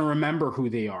she's not going to remember who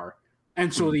they are.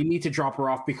 And so they need to drop her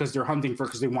off because they're hunting for her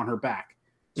because they want her back.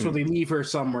 So they leave her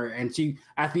somewhere. And she,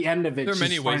 at the end of it, there are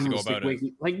many ways to go about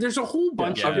it. Like, there's a whole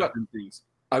bunch of different things.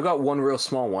 I've got one real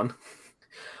small one.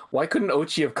 Why couldn't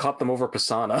Ochi have caught them over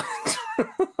Pisana?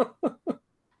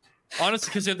 Honestly,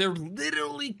 because they're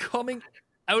literally coming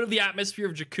out of the atmosphere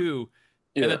of Jakku.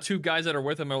 Yeah. And the two guys that are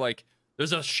with him are like,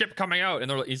 there's a ship coming out.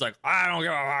 And he's like, I don't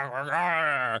give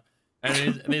a...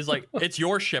 And he's like, it's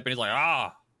your ship. And he's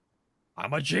like,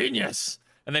 I'm a genius.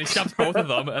 And then he stops both of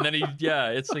them. And then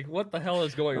it's like, what the hell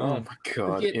is going on? Oh my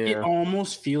God. It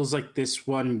almost feels like this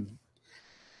one.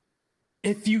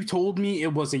 If you told me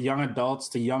it was a young adults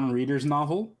to young readers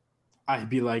novel, I'd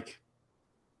be like,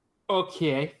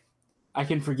 okay, I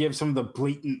can forgive some of the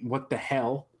blatant what the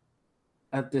hell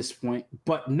at this point.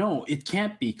 But no, it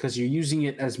can't be because you're using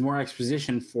it as more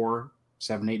exposition for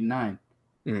 7, 8, and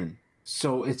 9.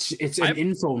 So it's an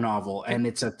info novel, and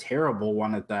it's a terrible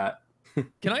one at that.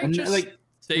 Can I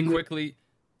say quickly?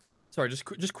 Sorry,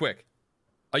 just quick.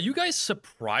 Are you guys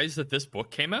surprised that this book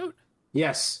came out?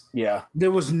 Yes. Yeah.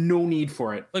 There was no need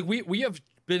for it. Like we have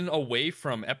been away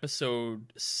from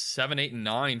episode 7, 8, and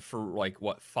 9 for like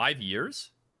what, 5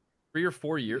 years, 3 or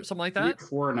 4 years, something like that.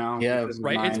 4 now. Yeah,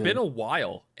 Right. It's been a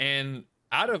while, and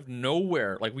out of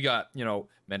nowhere, like we got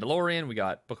Mandalorian, we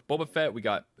got Book of Boba Fett, we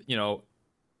got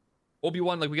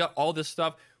Obi-Wan, like we got all this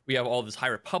stuff. We have all this High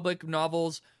Republic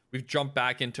novels. We've jumped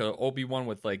back into Obi-Wan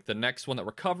with like the next one that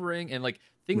we're covering, and like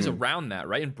things around that,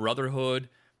 right? And Brotherhood,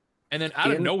 and then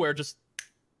out of nowhere, just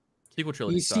sequel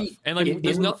trilogy stuff. And like,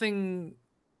 there's nothing.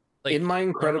 Like, in my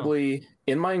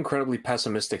incredibly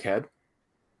pessimistic head,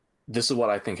 this is what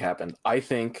I think happened. I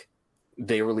think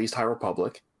they released High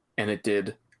Republic, and it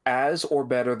did as or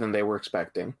better than they were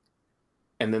expecting.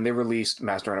 And then they released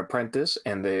Master and Apprentice,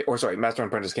 Master and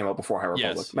Apprentice came out before High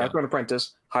Republic. Yes, Master and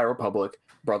Apprentice, High Republic,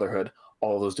 Brotherhood,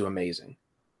 all of those do amazing.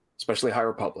 Especially High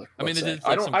Republic. I mean, they did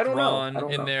like some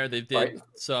Thrawn in there. They did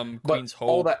some Queen's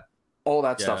Hope. All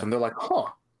that stuff, and they're like,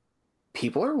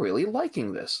 people are really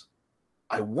liking this.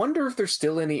 I wonder if there's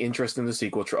still any interest in the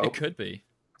sequel trope. It could be.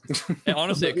 And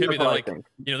honestly, it could be. They're like,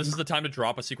 this is the time to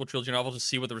drop a sequel trilogy novel to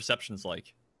see what the reception's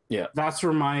like. Yeah, that's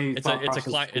where my it's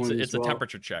a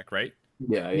temperature check, right?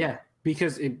 Yeah.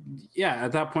 Because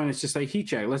at that point it's just like heat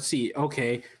check. Let's see.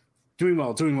 Okay, doing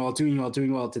well.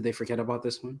 Did they forget about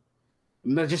this one?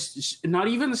 Just not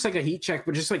even just like a heat check,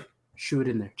 but just like shoot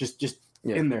it in there. Just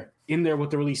in there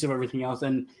with the release of everything else,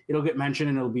 and it'll get mentioned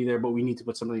and it'll be there. But we need to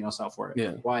put something else out for it.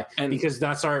 Yeah. Why? Because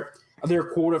that's their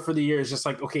quota for the year is just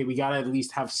like, okay, we gotta at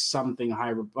least have something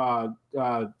high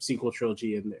sequel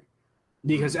trilogy in there,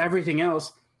 because everything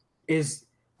else is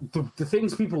the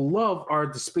things people love are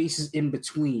the spaces in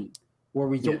between where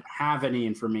we don't have any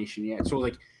information yet. So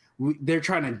like they're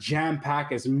trying to jam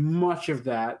pack as much of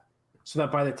that so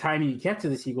that by the time you get to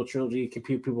the sequel trilogy,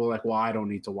 people are like, well, I don't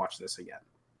need to watch this again.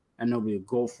 And nobody will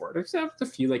go for it. Except a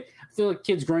few, like, I feel like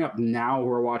kids growing up now who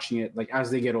are watching it, like as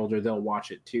they get older, they'll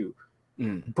watch it too.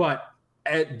 But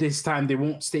at this time, they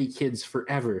won't stay kids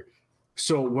forever.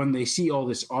 So when they see all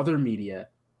this other media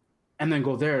and then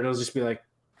go there, they'll just be like,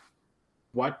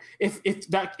 what? If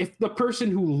the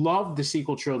person who loved the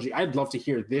sequel trilogy, I'd love to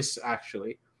hear this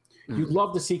actually. You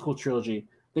loved the sequel trilogy,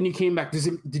 then you came back.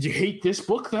 Did you hate this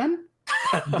book then?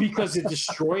 Because it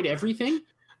destroyed everything?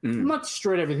 Not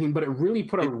destroyed everything, but it really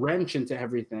put a wrench into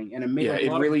everything, and it made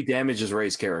it really damages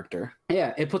Rey's character.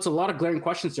 Yeah, it puts a lot of glaring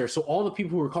questions there. So all the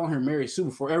people who were calling her Mary Sue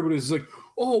before, everybody's like,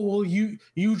 "Oh, well, you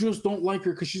just don't like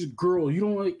her because she's a girl. You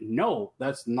don't like." No,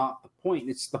 that's not the point.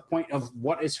 It's the point of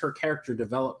what is her character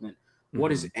development.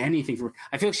 What is anything for her?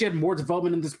 I feel like she had more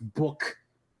development in this book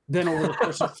than over the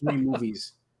course of 3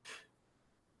 movies.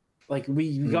 Like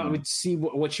we see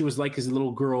what she was like as a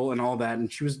little girl and all that,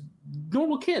 and she was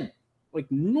normal kid.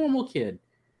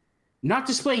 Not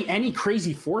displaying any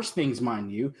crazy force things, mind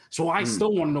you. So I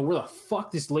still want to know where the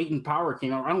fuck this latent power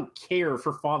came out. I don't care if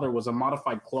her father was a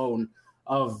modified clone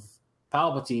of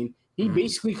Palpatine. He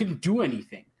basically couldn't do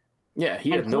anything. Yeah,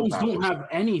 he had no powers. Don't have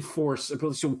any force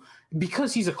ability. So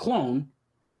because he's a clone,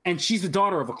 and she's the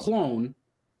daughter of a clone,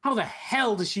 how the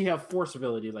hell does she have force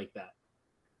ability like that?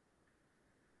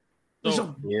 There's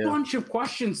a bunch of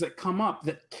questions that come up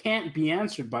that can't be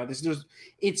answered by this.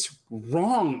 It's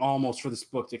wrong almost for this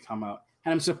book to come out.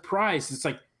 And I'm surprised. It's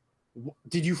like,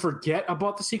 did you forget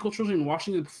about the sequel trilogy and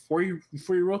watching it before you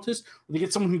wrote this? Or did you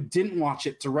get someone who didn't watch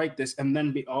it to write this and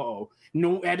then be,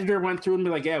 no editor went through and be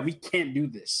like, yeah, we can't do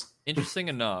this. Interesting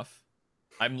enough,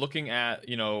 I'm looking at,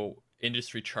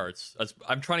 industry charts.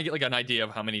 I'm trying to get like an idea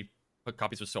of how many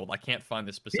copies were sold. I can't find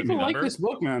the specific number. People like this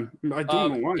book, man. I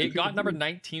don't know why. It got number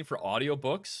 19 for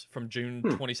audiobooks from June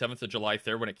 27th to July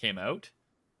 3rd when it came out.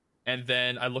 And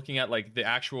then I'm looking at like the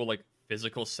actual like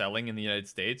physical selling in the United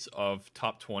States of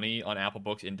top 20 on Apple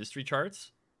Books industry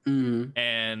charts.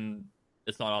 And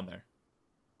it's not on there.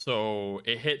 So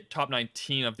it hit top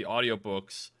 19 of the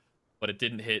audiobooks, but it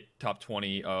didn't hit top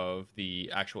 20 of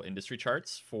the actual industry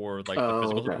charts for like the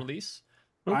physical release.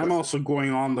 Okay. I'm also going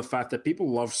on the fact that people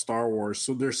love Star Wars,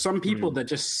 so there's some people that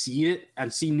just see it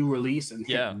and see new release and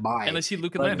hit buy. And they see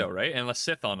Luke and Lando, right? And the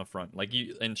Sith on the front, like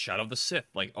and Shadow of the Sith,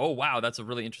 like, oh wow, that's a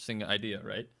really interesting idea,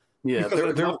 right? Yeah,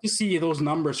 I'd love to see those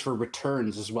numbers for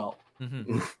returns as well.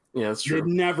 Yeah, that's true.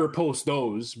 They'd never post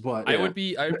those, but I would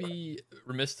be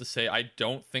remiss to say I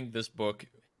don't think this book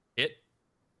hit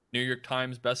New York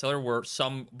Times bestseller, where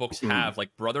some books have,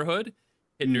 like Brotherhood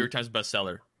hit New York Times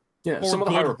bestseller. Yeah, some of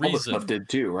the High Republic stuff did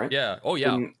too, right? Yeah. Oh,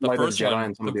 yeah. The first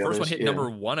one hit number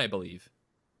 1, I believe.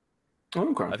 Oh,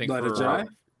 okay. I think Light of Jedi?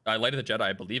 Light of the Jedi,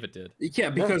 I believe it did.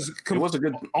 Yeah, because it was a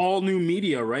good all new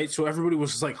media, right? So everybody was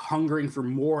just like hungering for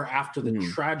more after the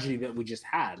tragedy that we just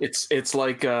had. It's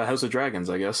like House of Dragons,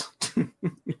 I guess.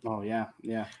 Oh yeah.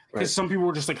 Because some people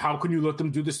were just like, "How can you let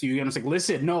them do this to you?" And it's like,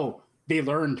 listen, no, they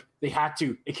learned. They had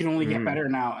to. It can only get better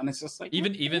now. And it's just like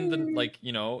even the like,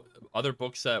 you know, other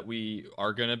books that we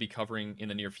are gonna be covering in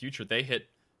the near future, they hit,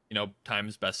 you know,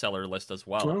 Times bestseller list as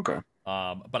well. Okay.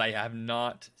 But I have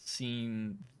not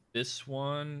seen this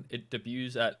one. It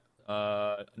debuts at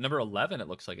number 11. It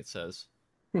looks like it says.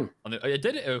 On the, it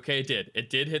did. Okay, it did. It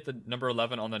did hit the number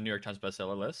 11 on the New York Times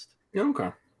bestseller list. Yeah,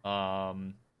 okay.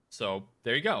 So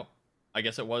there you go. I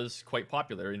guess it was quite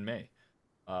popular in May.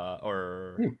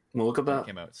 Or Well, look at that. It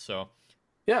came out. So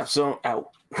yeah. So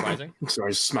surprising. Sorry,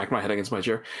 I smacked my head against my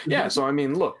chair. Yeah. So I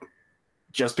mean, look.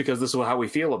 Just because this is how we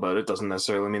feel about it doesn't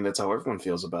necessarily mean that's how everyone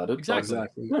feels about it. Exactly.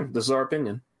 Yeah, this is our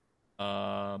opinion.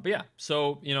 But yeah,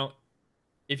 so, you know,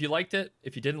 if you liked it,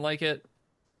 if you didn't like it,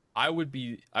 I would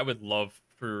love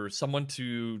for someone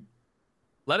to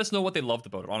let us know what they loved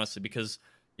about it, honestly, because,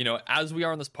 you know, as we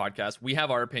are on this podcast, we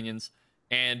have our opinions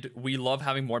and we love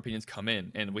having more opinions come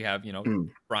in. And we have, you know,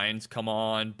 Brian's come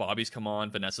on, Bobby's come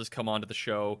on, Vanessa's come on to the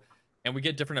show, and we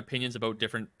get different opinions about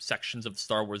different sections of the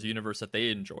Star Wars universe that they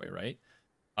enjoy, right?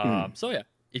 So yeah,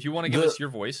 if you want to give us your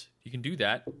voice, you can do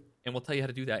that, and we'll tell you how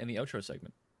to do that in the outro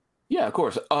segment. Yeah, of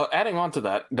course. Adding on to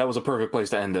that, that was a perfect place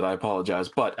to end it. I apologize,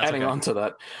 but That's adding okay. on to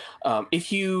that,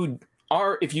 if you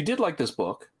did like this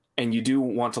book and you do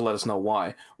want to let us know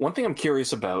why, one thing I'm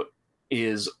curious about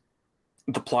is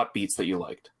the plot beats that you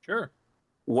liked. Sure.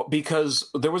 Because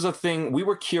there was a thing we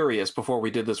were curious before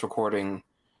we did this recording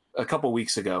a couple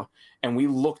weeks ago, and we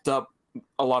looked up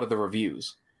a lot of the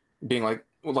reviews, being like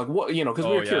what, you know, because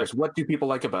we were curious, what do people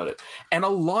like about it? And a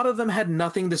lot of them had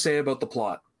nothing to say about the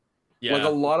plot. Yeah. Like a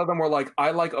lot of them were like, I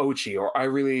like Ochi, or I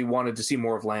really wanted to see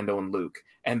more of Lando and Luke,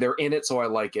 and they're in it, so I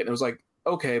like it. And it was like,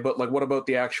 okay, but like, what about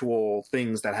the actual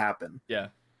things that happen? Yeah.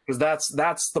 Because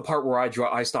that's the part where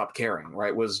I stopped caring.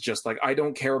 Right, was just like, I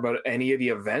don't care about any of the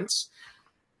events.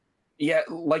 Yeah,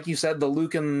 like you said, the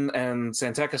Luke and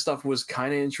Santeca stuff was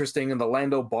kind of interesting, and the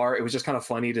Lando bar, it was just kind of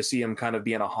funny to see him kind of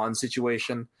be in a Han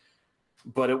situation.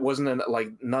 But it wasn't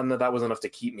like, none of that was enough to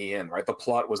keep me in, right? The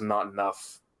plot was not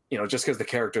enough, you know, just because the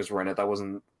characters were in it, that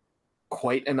wasn't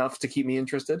quite enough to keep me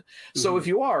interested. So if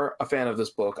you are a fan of this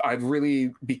book, I'd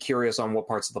really be curious on what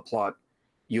parts of the plot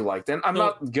you liked. And I'm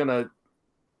not gonna,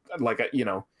 like, you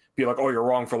know, be like, oh, you're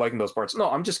wrong for liking those parts. No,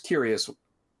 I'm just curious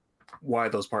why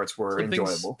those parts were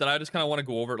enjoyable. That I just kind of want to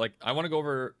go over. Like, I want to go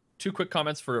over 2 quick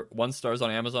comments for 1 stars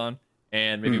on Amazon,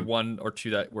 and maybe 1 or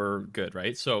 2 that were good,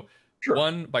 right? So, Sure.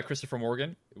 1 by Christopher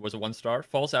Morgan. It was a 1 star.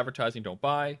 False advertising, don't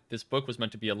buy. This book was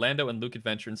meant to be a Lando and Luke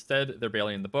adventure. Instead, they're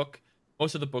bailing in the book.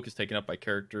 Most of the book is taken up by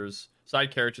side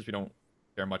characters we don't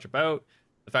care much about.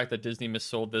 The fact that Disney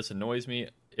missold this annoys me.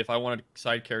 If I wanted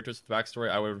side characters with backstory,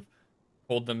 I would have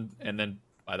told them and then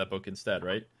buy that book instead,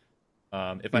 right?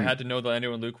 If I had to know that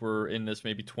Lando and Luke were in this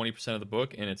maybe 20% of the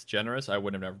book and it's generous, I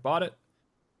would have never bought it.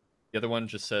 The other one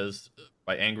just says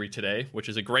by Angry Today, which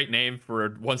is a great name for a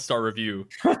 1-star review.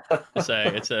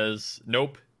 It says,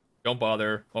 nope, don't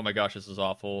bother. Oh my gosh, this is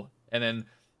awful. And then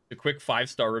the quick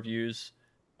 5-star reviews.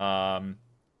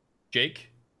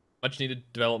 Jake, much needed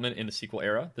development in the sequel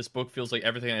era. This book feels like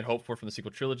everything I'd hoped for from the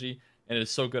sequel trilogy, and it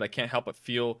is so good I can't help but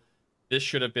feel this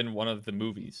should have been in one of the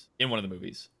movies.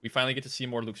 We finally get to see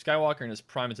more Luke Skywalker in his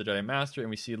prime as a Jedi Master, and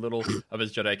we see a little of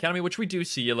his Jedi Academy, which we do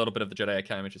see a little bit of the Jedi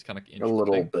Academy, which is kind of interesting. A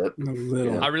little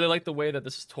bit. I really like the way that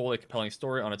this is told a compelling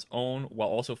story on its own, while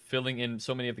also filling in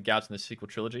so many of the gaps in the sequel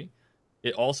trilogy.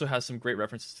 It also has some great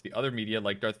references to the other media,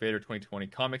 like Darth Vader 2020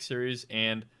 comic series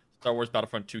and Star Wars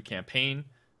Battlefront 2 campaign,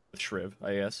 with Shriv,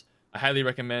 I guess. I highly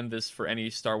recommend this for any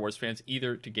Star Wars fans,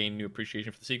 either to gain new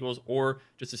appreciation for the sequels or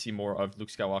just to see more of Luke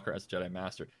Skywalker as a Jedi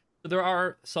Master. So there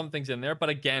are some things in there, but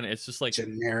again, it's just like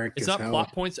generic. It's not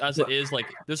plot points as it is like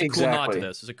there's a cool nod to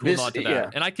this. There's a cool nod to that, yeah.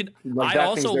 And I can. Like I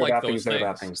also like those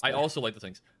things. things. I also like the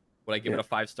things. Would I give it a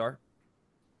 5-star?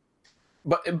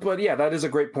 But yeah, that is a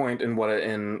great point in what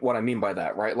I mean by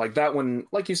that, right? Like that one,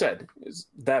 like you said, is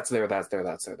that's there.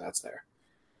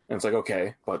 And it's like,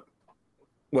 okay, but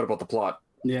what about the plot?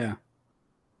 Yeah.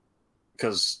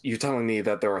 Because you're telling me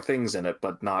that there are things in it,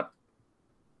 but not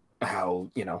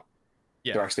how, you know,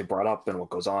 they're actually brought up and what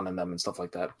goes on in them and stuff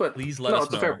like that. But please let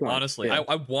us know. Honestly,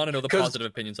 I want to know the positive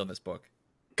opinions on this book.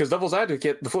 Because Devil's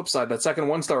Advocate, the flip side, that second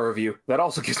 1-star review, that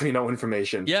also gives me no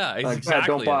information. Yeah, like, exactly.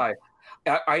 Don't buy.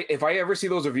 If I ever see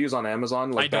those reviews on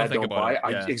Amazon, like don't buy.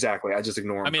 Exactly. I just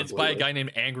ignore them. I mean, it's by a guy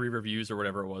named Angry Reviews or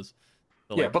whatever it was.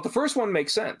 So yeah, but the first one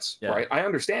makes sense, right? I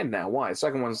understand now why. The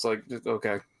second one's like,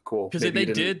 okay, cool. Because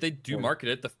they do market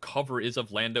it. The cover is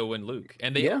of Lando and Luke,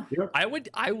 and I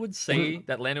would say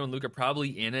that Lando and Luke are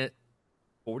probably in it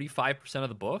 45% of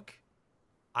the book.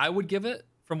 I would give it,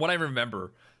 from what I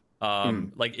remember.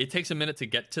 Like, it takes a minute to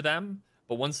get to them,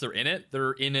 but once they're in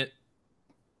it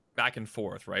back and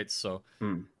forth, right? So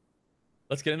Hmm.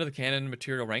 let's get into the canon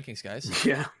material rankings, guys.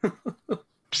 Yeah.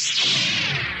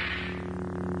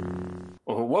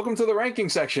 Well, welcome to the ranking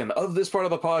section of this part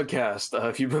of the podcast.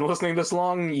 If you've been listening this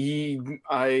long,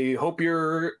 I hope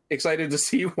you're excited to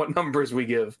see what numbers we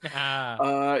give.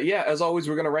 Yeah, as always,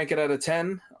 we're going to rank it out of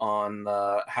 10 on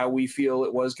how we feel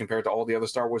it was compared to all the other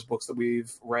Star Wars books that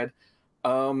we've read.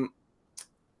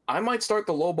 I might start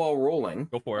the low ball rolling.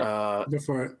 Go for it. Go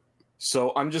for it.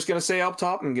 So I'm just going to say up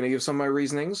top, I'm going to give some of my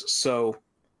reasonings. So,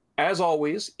 as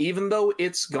always, even though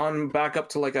it's gone back up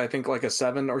to I think a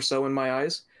 7 or so in my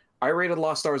eyes, I rated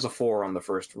Lost Stars a 4 on the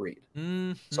first read.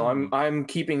 Mm-hmm. So I'm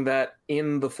keeping that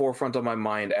in the forefront of my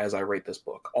mind as I rate this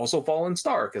book. Also Fallen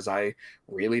Star, because I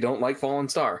really don't like Fallen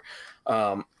Star.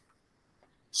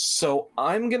 So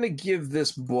I'm going to give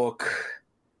this book...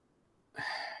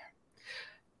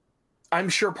 I'm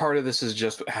sure part of this is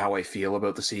just how I feel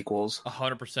about the sequels.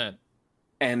 100%.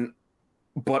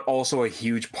 But also a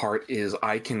huge part is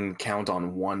I can count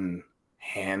on one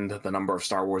hand the number of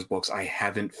Star Wars books I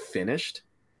haven't finished.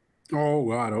 Oh,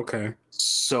 God, okay.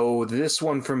 So this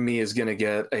one for me is going to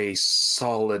get a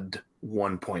solid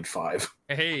 1.5.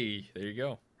 Hey, there you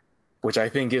go. Which I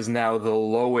think is now the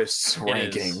lowest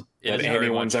ranking that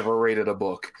anyone's ever rated a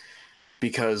book.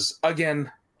 Because,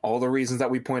 again, all the reasons that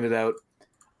we pointed out,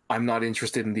 I'm not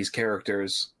interested in these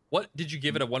characters. What did you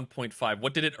give it a 1.5?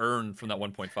 What did it earn from that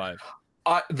 1.5?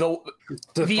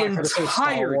 The entire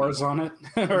Star Wars on it.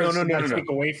 No. Take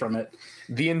away from it.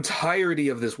 The entirety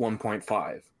of this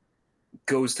 1.5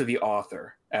 goes to the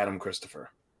author, Adam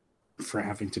Christopher, for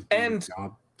having to do the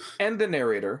job, and the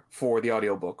narrator for the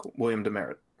audiobook, William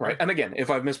Demerit. Right, and again, if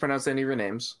I've mispronounced any of your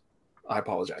names, I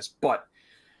apologize. But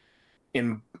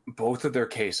in both of their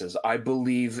cases, I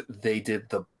believe they did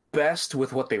the best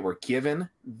with what they were given.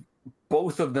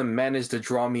 Both of them managed to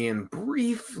draw me in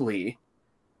briefly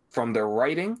from their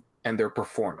writing and their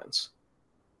performance.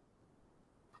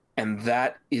 And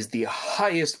that is the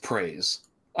highest praise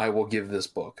I will give this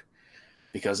book.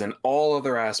 Because in all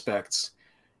other aspects,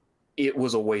 it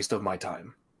was a waste of my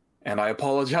time. And I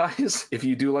apologize if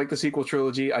you do like the sequel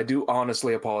trilogy. I do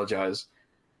honestly apologize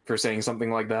for saying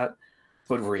something like that.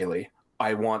 But really,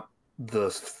 I want the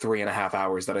 3.5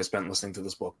 hours that I spent listening to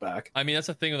this book back. I mean, that's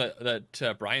the thing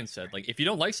that Brian said. If you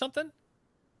don't like something,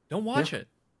 don't watch it.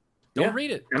 Don't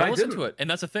read it. Don't listen to it. And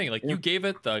that's the thing. You gave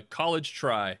it the college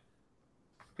try.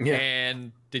 Yeah.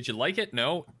 And did you like it?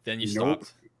 No. Then you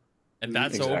stopped. And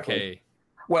that's okay.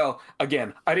 Well,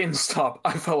 again, I didn't stop.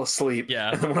 I fell asleep.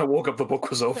 Yeah. And then when I woke up, the book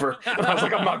was over. And I was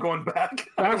like, I'm not going back.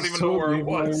 I don't even know where it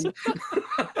was.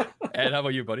 Ed, how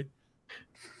about you, buddy?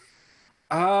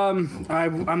 I'm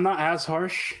not as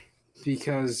harsh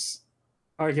because,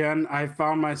 again, I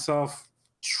found myself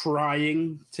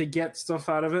trying to get stuff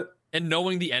out of it. And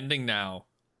knowing the ending now,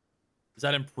 does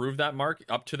that improve that mark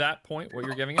up to that point, what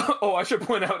you're giving it? Oh, I should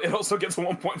point out, it also gets a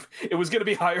 1. It was going to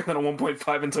be higher than a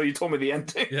 1.5 until you told me the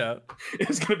ending. Yeah. It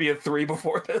was going to be a 3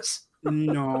 before this.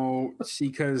 No, see,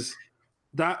 because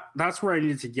that's where I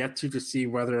needed to get to see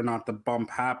whether or not the bump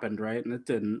happened, right? And it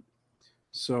didn't.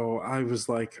 So I was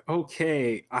like,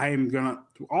 okay,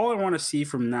 all I want to see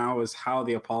from now is how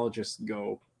the apologists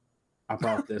go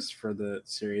about this for the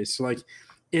series. So,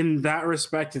 in that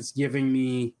respect, it's giving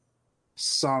me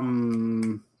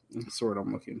some sort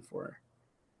I'm looking for.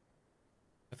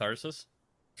 Catharsis?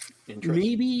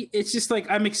 Maybe it's just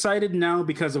I'm excited now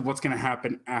because of what's going to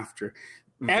happen after.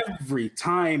 Mm-hmm. Every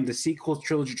time the sequel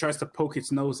trilogy tries to poke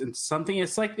its nose into something,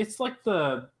 it's like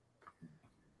the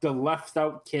left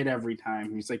out kid every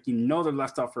time. He's like, they're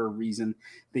left out for a reason.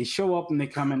 They show up and they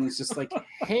come in. And it's just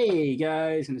hey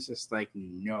guys, and it's just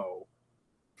no.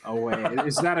 Oh wait,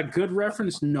 is that a good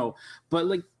reference? No, but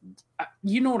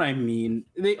you know what I mean.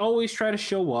 They always try to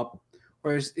show up,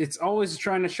 or it's always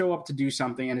trying to show up to do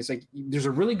something, and it's there's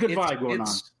a really good vibe going on.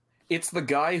 It's the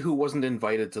guy who wasn't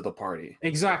invited to the party.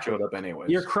 Exactly. Showed up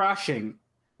anyways. You're crashing,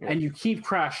 and you keep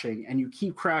crashing, and you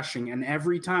keep crashing, and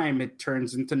every time it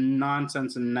turns into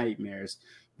nonsense and nightmares.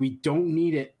 We don't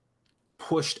need it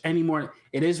pushed anymore.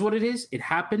 It is what it is. It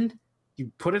happened.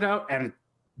 You put it out, and it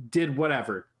did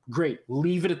whatever. Great.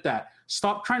 Leave it at that.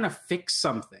 Stop trying to fix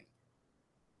something.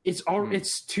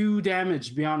 It's too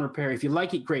damaged beyond repair. If you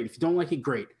like it, great. If you don't like it,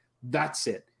 great. That's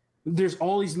it. There's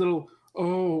all these little,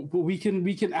 but we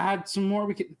can add some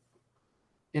more.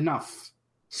 Enough.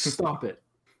 Stop it.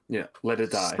 Yeah, let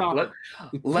it die. Stop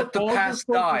let the past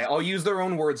die. I'll use their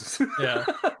own words. Yeah.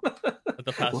 Let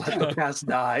the past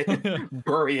die.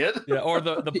 Bury it. Yeah, or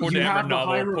the Poe Dameron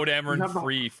novel, Poe Dameron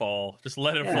Free Fall. Just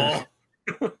let it fall.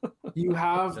 You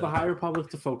have the High Republic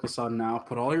to focus on now.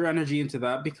 Put all your energy into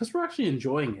that because we're actually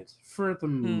enjoying it for the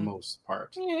most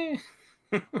part. Yeah.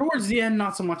 Towards the end,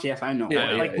 not so much. Yes, I know.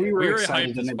 Yeah, like yeah, we were We were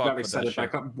excited hyped and as it fuck got with that excited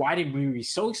back shit. up. Why did we be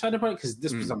so excited about it? Because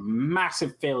this was a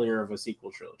massive failure of a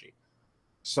sequel trilogy.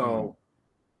 So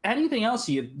anything else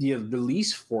you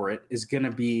release for it is going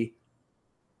to be,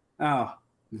 oh,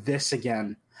 this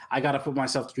again. I got to put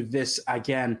myself through this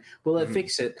again. Will it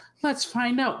fix it? Let's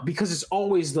find out. Because it's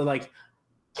always the like,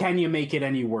 can you make it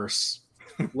any worse?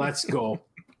 Let's go.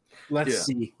 Let's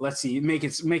see. Let's see. Make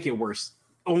it worse.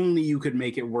 Only you could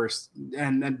make it worse.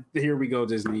 And then here we go,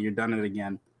 Disney. You're done it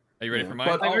again. Are you ready for mine?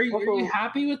 But are you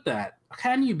happy with that?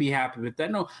 Can you be happy with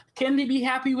that? No. Can they be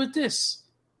happy with this?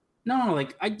 No.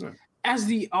 Like as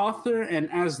the author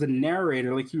and as the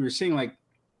narrator, like you were saying, like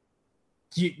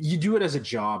you do it as a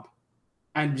job,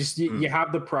 and just you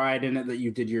have the pride in it that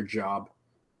you did your job.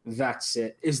 That's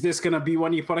it. Is this gonna be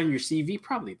one you put on your CV?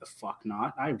 Probably the fuck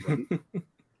not. I wouldn't.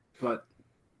 But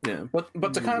yeah,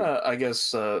 but to kind of, I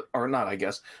guess, or not, I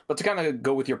guess, but to kind of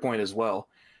go with your point as well,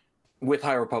 with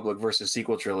High Republic versus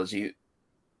sequel trilogy.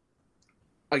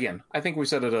 Again, I think we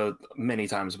said it many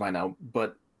times by now,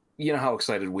 but you know how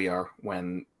excited we are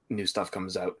when new stuff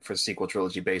comes out for sequel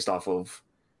trilogy based off of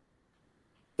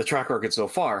the track record so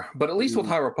far. But at least with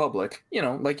High Republic, you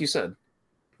know, like you said,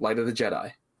 Light of the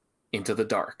Jedi, Into the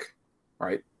Dark,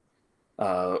 right?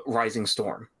 Rising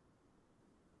Storm,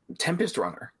 Tempest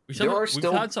Runner. We've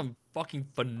had some fucking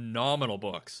phenomenal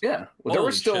books. Yeah, well, there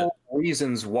are still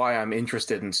reasons why I'm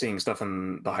interested in seeing stuff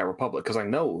in the High Republic, because I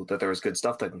know that there is good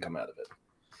stuff that can come out of it.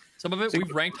 Some of it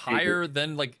we've ranked higher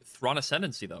than like Thrawn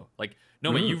Ascendancy, though. Like,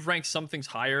 no, but you've ranked some things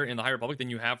higher in the High Republic than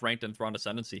you have ranked in Thrawn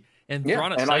Ascendancy. And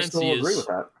Thrawn Ascendancy is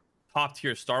top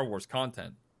tier Star Wars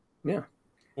content. Yeah,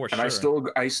 for and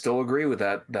sure. I still agree with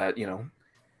that. That, you know,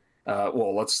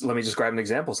 well, let me just grab an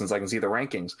example since I can see the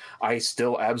rankings. I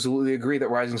still absolutely agree that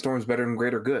Rising Storm is better than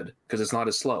Greater Good because it's not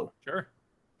as slow. Sure,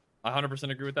 I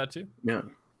 100% agree with that too. Yeah.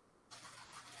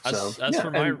 As for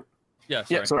my. Yeah,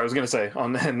 sorry. I was going to say I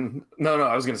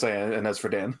was going to say, and as for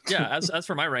Dan. Yeah, as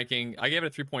for my ranking, I gave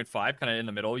it a 3.5, kind of in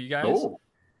the middle, you guys. Oh.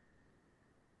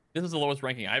 This is the lowest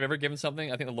ranking I've ever given something.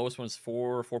 I think the lowest one is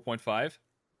 4 or 4.5.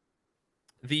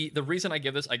 The reason I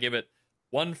give this, I give it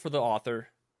 1 for the author,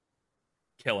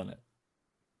 killing it.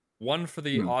 1 for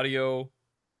the audio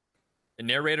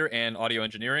narrator and audio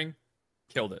engineering,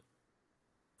 killed it.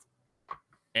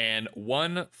 And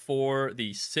 1 for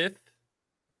the Sith,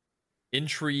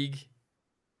 intrigue,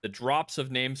 the drops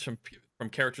of names from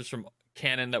characters from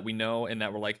canon that we know and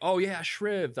that we're like, oh yeah,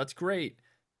 Shriv, that's great.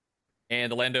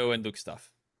 And the Lando and Luke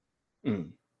stuff.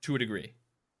 To a degree.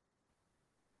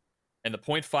 And the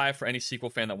 0.5 for any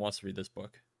sequel fan that wants to read this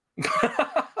book.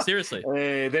 Seriously.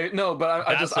 But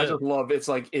I just love it's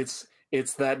like it's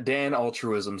that Dan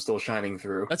altruism still shining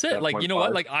through. That's it. Like, you know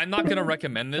what? Like, I'm not gonna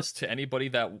recommend this to anybody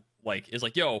that like is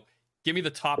like, yo, give me the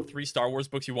top 3 Star Wars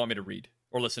books you want me to read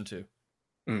or listen to.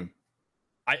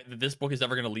 This book is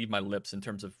never going to leave my lips in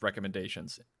terms of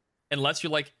recommendations. Unless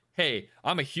you're like, hey,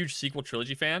 I'm a huge sequel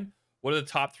trilogy fan. What are the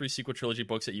top 3 sequel trilogy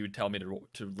books that you would tell me to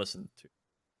listen to?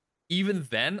 Even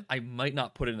then, I might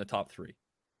not put it in the top 3.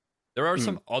 There are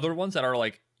some other ones that are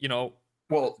like, you know...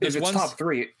 Well, if it's top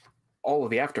 3, all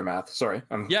of the Aftermath. Sorry,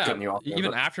 I'm cutting you off.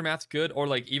 Even Aftermath's good. Or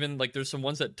like even like there's some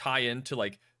ones that tie into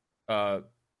like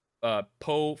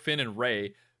Poe, Finn, and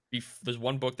Rey. There's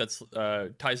one book that's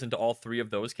ties into all 3 of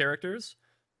those characters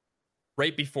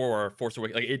right before Force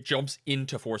Awakens. Like, it jumps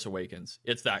into Force Awakens.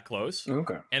 It's that close.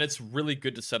 Okay. And it's really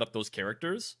good to set up those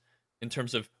characters in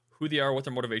terms of who they are, what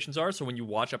their motivations are. So when you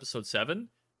watch episode 7,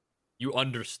 you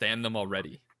understand them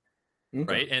already.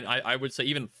 Okay. Right? And I would say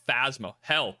even Phasma.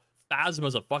 Hell,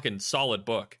 Phasma's a fucking solid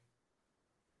book.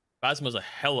 Phasma's a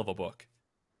hell of a book.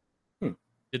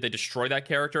 Did they destroy that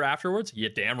character afterwards? Yeah,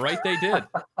 damn right they did.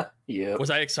 Yeah. Was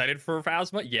I excited for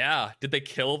Phasma? Yeah. Did they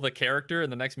kill the character in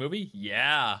the next movie?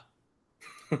 Yeah.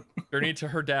 Journey to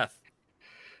her death.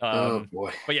 Oh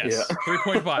boy. But yes,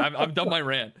 3.5. I'm done my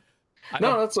rant.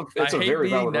 It's a very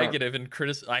valid rant. Negative and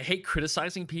I hate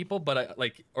criticizing people, but I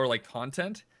like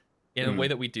content in a way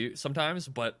that we do sometimes.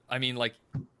 But I mean, like,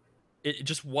 it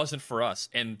just wasn't for us,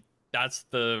 and that's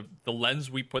the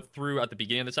lens we put through at the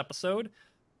beginning of this episode.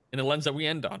 And the lens that we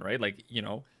end on, right? Like, you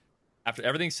know, after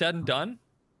everything's said and done,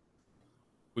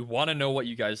 we want to know what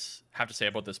you guys have to say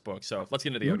about this book. So let's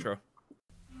get into the outro.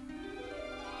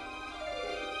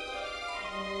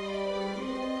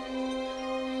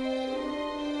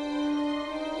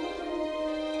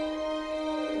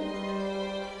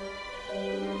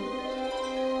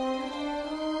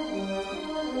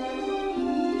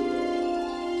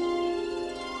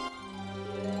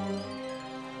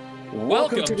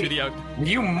 Welcome to the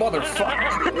You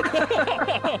motherfucker!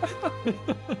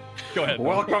 Go ahead.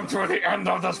 Welcome to the end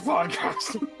of this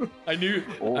podcast. I knew.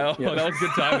 Yeah. That was good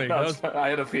timing. I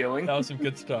had a feeling. That was some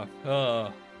good stuff.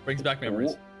 Brings back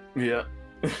memories. Yeah.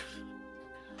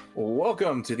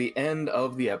 Welcome to the end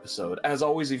of the episode. As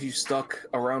always, if you stuck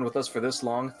around with us for this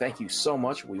long, thank you so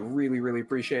much. We really, really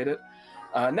appreciate it.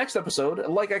 Next episode,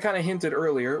 like I kind of hinted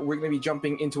earlier, we're going to be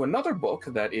jumping into another book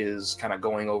that is kind of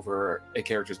going over a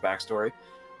character's backstory.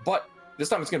 But this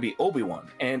time it's going to be Obi-Wan,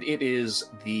 and it is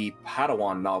the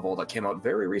Padawan novel that came out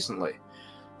very recently.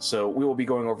 So we will be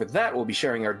going over that. We'll be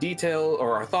sharing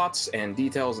our thoughts and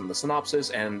details in the synopsis,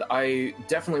 and I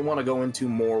definitely want to go into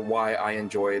more why I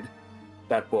enjoyed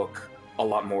that book a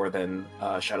lot more than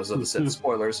Shadows of the Sith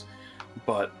spoilers.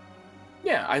 But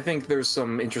yeah, I think there's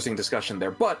some interesting discussion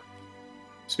there. But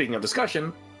speaking of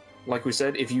discussion, like we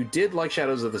said, if you did like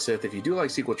Shadows of the Sith, if you do like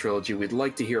sequel trilogy, we'd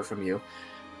like to hear from you.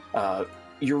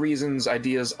 Your reasons,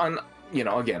 ideas,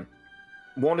 again,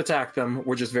 won't attack them.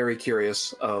 We're just very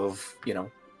curious of,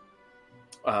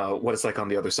 what it's like on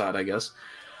the other side, I guess.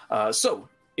 So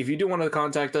if you do want to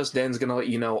contact us, Dan's going to let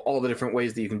you know all the different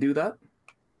ways that you can do that.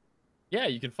 Yeah,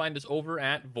 you can find us over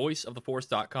at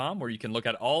voiceoftheforce.com, where you can look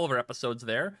at all of our episodes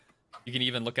there. You can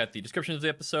even look at the descriptions of the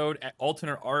episode,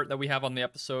 alternate art that we have on the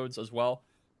episodes as well.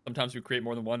 Sometimes we create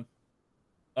more than one.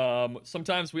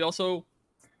 Sometimes we also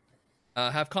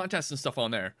have contests and stuff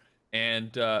on there.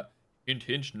 And hint,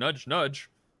 hint, nudge, nudge.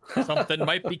 Something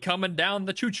might be coming down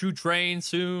the choo-choo train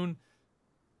soon.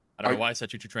 I don't know why I said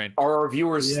choo-choo train. Are our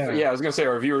viewers... Yeah, I was going to say,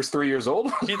 are our viewers 3 years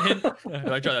old? Hint, hint.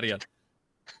 I try that again.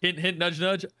 Hint, hint, nudge,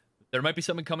 nudge. There might be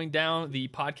something coming down the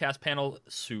podcast panel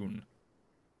soon.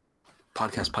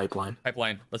 Podcast pipeline.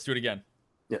 Pipeline. Let's do it again.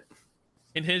 Yep.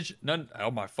 Hint, hint, nudge.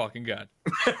 Oh my fucking god.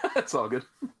 That's all good.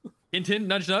 Hint, hint,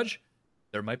 nudge, nudge.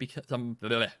 There might be some.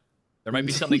 There might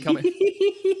be something coming.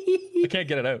 I can't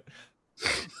get it out.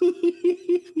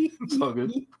 It's all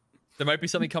good. There might be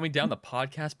something coming down the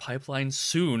podcast pipeline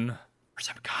soon for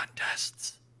some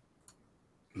contests.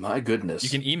 My goodness. You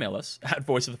can email us at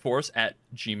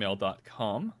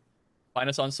voiceoftheforce@gmail.com. Find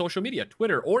us on social media,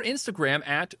 Twitter or Instagram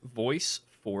at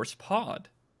VoiceForcePod.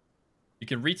 You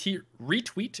can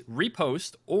retweet,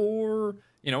 repost, or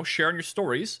share on your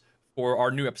stories for our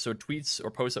new episode tweets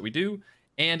or posts that we do,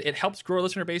 and it helps grow our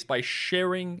listener base by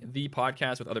sharing the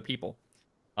podcast with other people.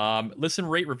 Listen,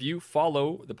 rate, review,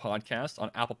 follow the podcast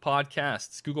on Apple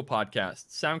Podcasts, Google Podcasts,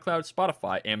 SoundCloud,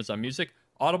 Spotify, Amazon Music,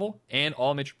 Audible, and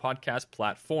all major podcast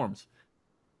platforms.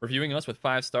 Reviewing us with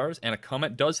 5 stars and a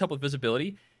comment does help with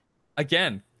visibility.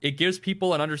 Again, it gives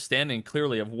people an understanding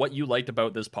clearly of what you liked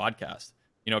about this podcast.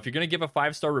 If you're going to give a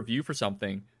 5-star review for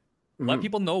something, let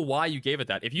people know why you gave it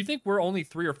that. If you think we're only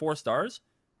 3 or 4 stars,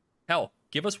 hell,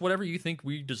 give us whatever you think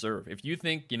we deserve. If you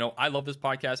think, I love this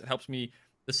podcast, it helps me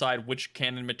decide which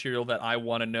canon material that I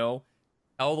want to know,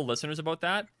 tell the listeners about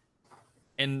that.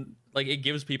 And it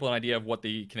gives people an idea of what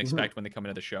they can expect when they come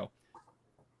into the show.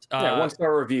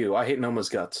 1-star review. I hate Noma's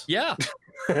guts. Yeah.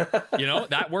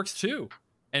 That works too.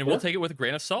 And we'll take it with a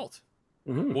grain of salt.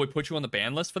 Will we put you on the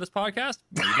ban list for this podcast?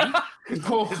 Maybe. Is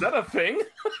that a thing?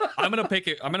 I'm gonna make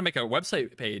a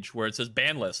website page where it says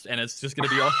ban list, and it's just gonna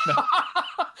be all.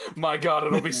 My God,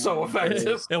 it'll be so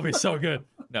effective. It'll be so good.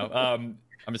 No, I'm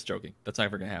just joking. That's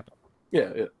never gonna happen.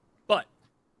 Yeah. But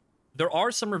there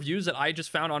are some reviews that I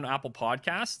just found on Apple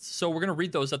Podcasts, so we're gonna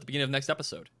read those at the beginning of the next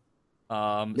episode.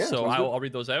 So I'll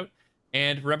read those out.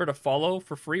 And remember to follow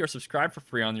for free or subscribe for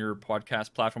free on your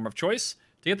podcast platform of choice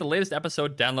to get the latest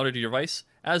episode downloaded to your device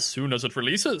as soon as it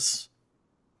releases.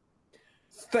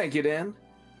 Thank you, Dan.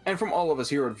 And from all of us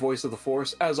here at Voice of the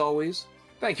Force, as always,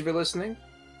 thank you for listening.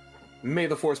 May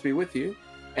the Force be with you.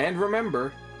 And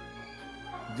remember,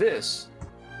 this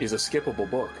is a skippable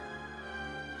book.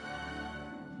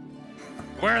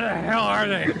 Where the hell are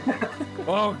they?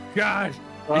 Oh, God. Is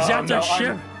that the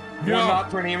ship? We're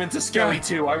not turning him into Skelly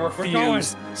 2. I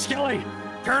refuse. Skelly,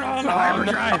 turn on the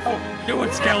hyperdrive. Do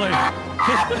it, Skelly.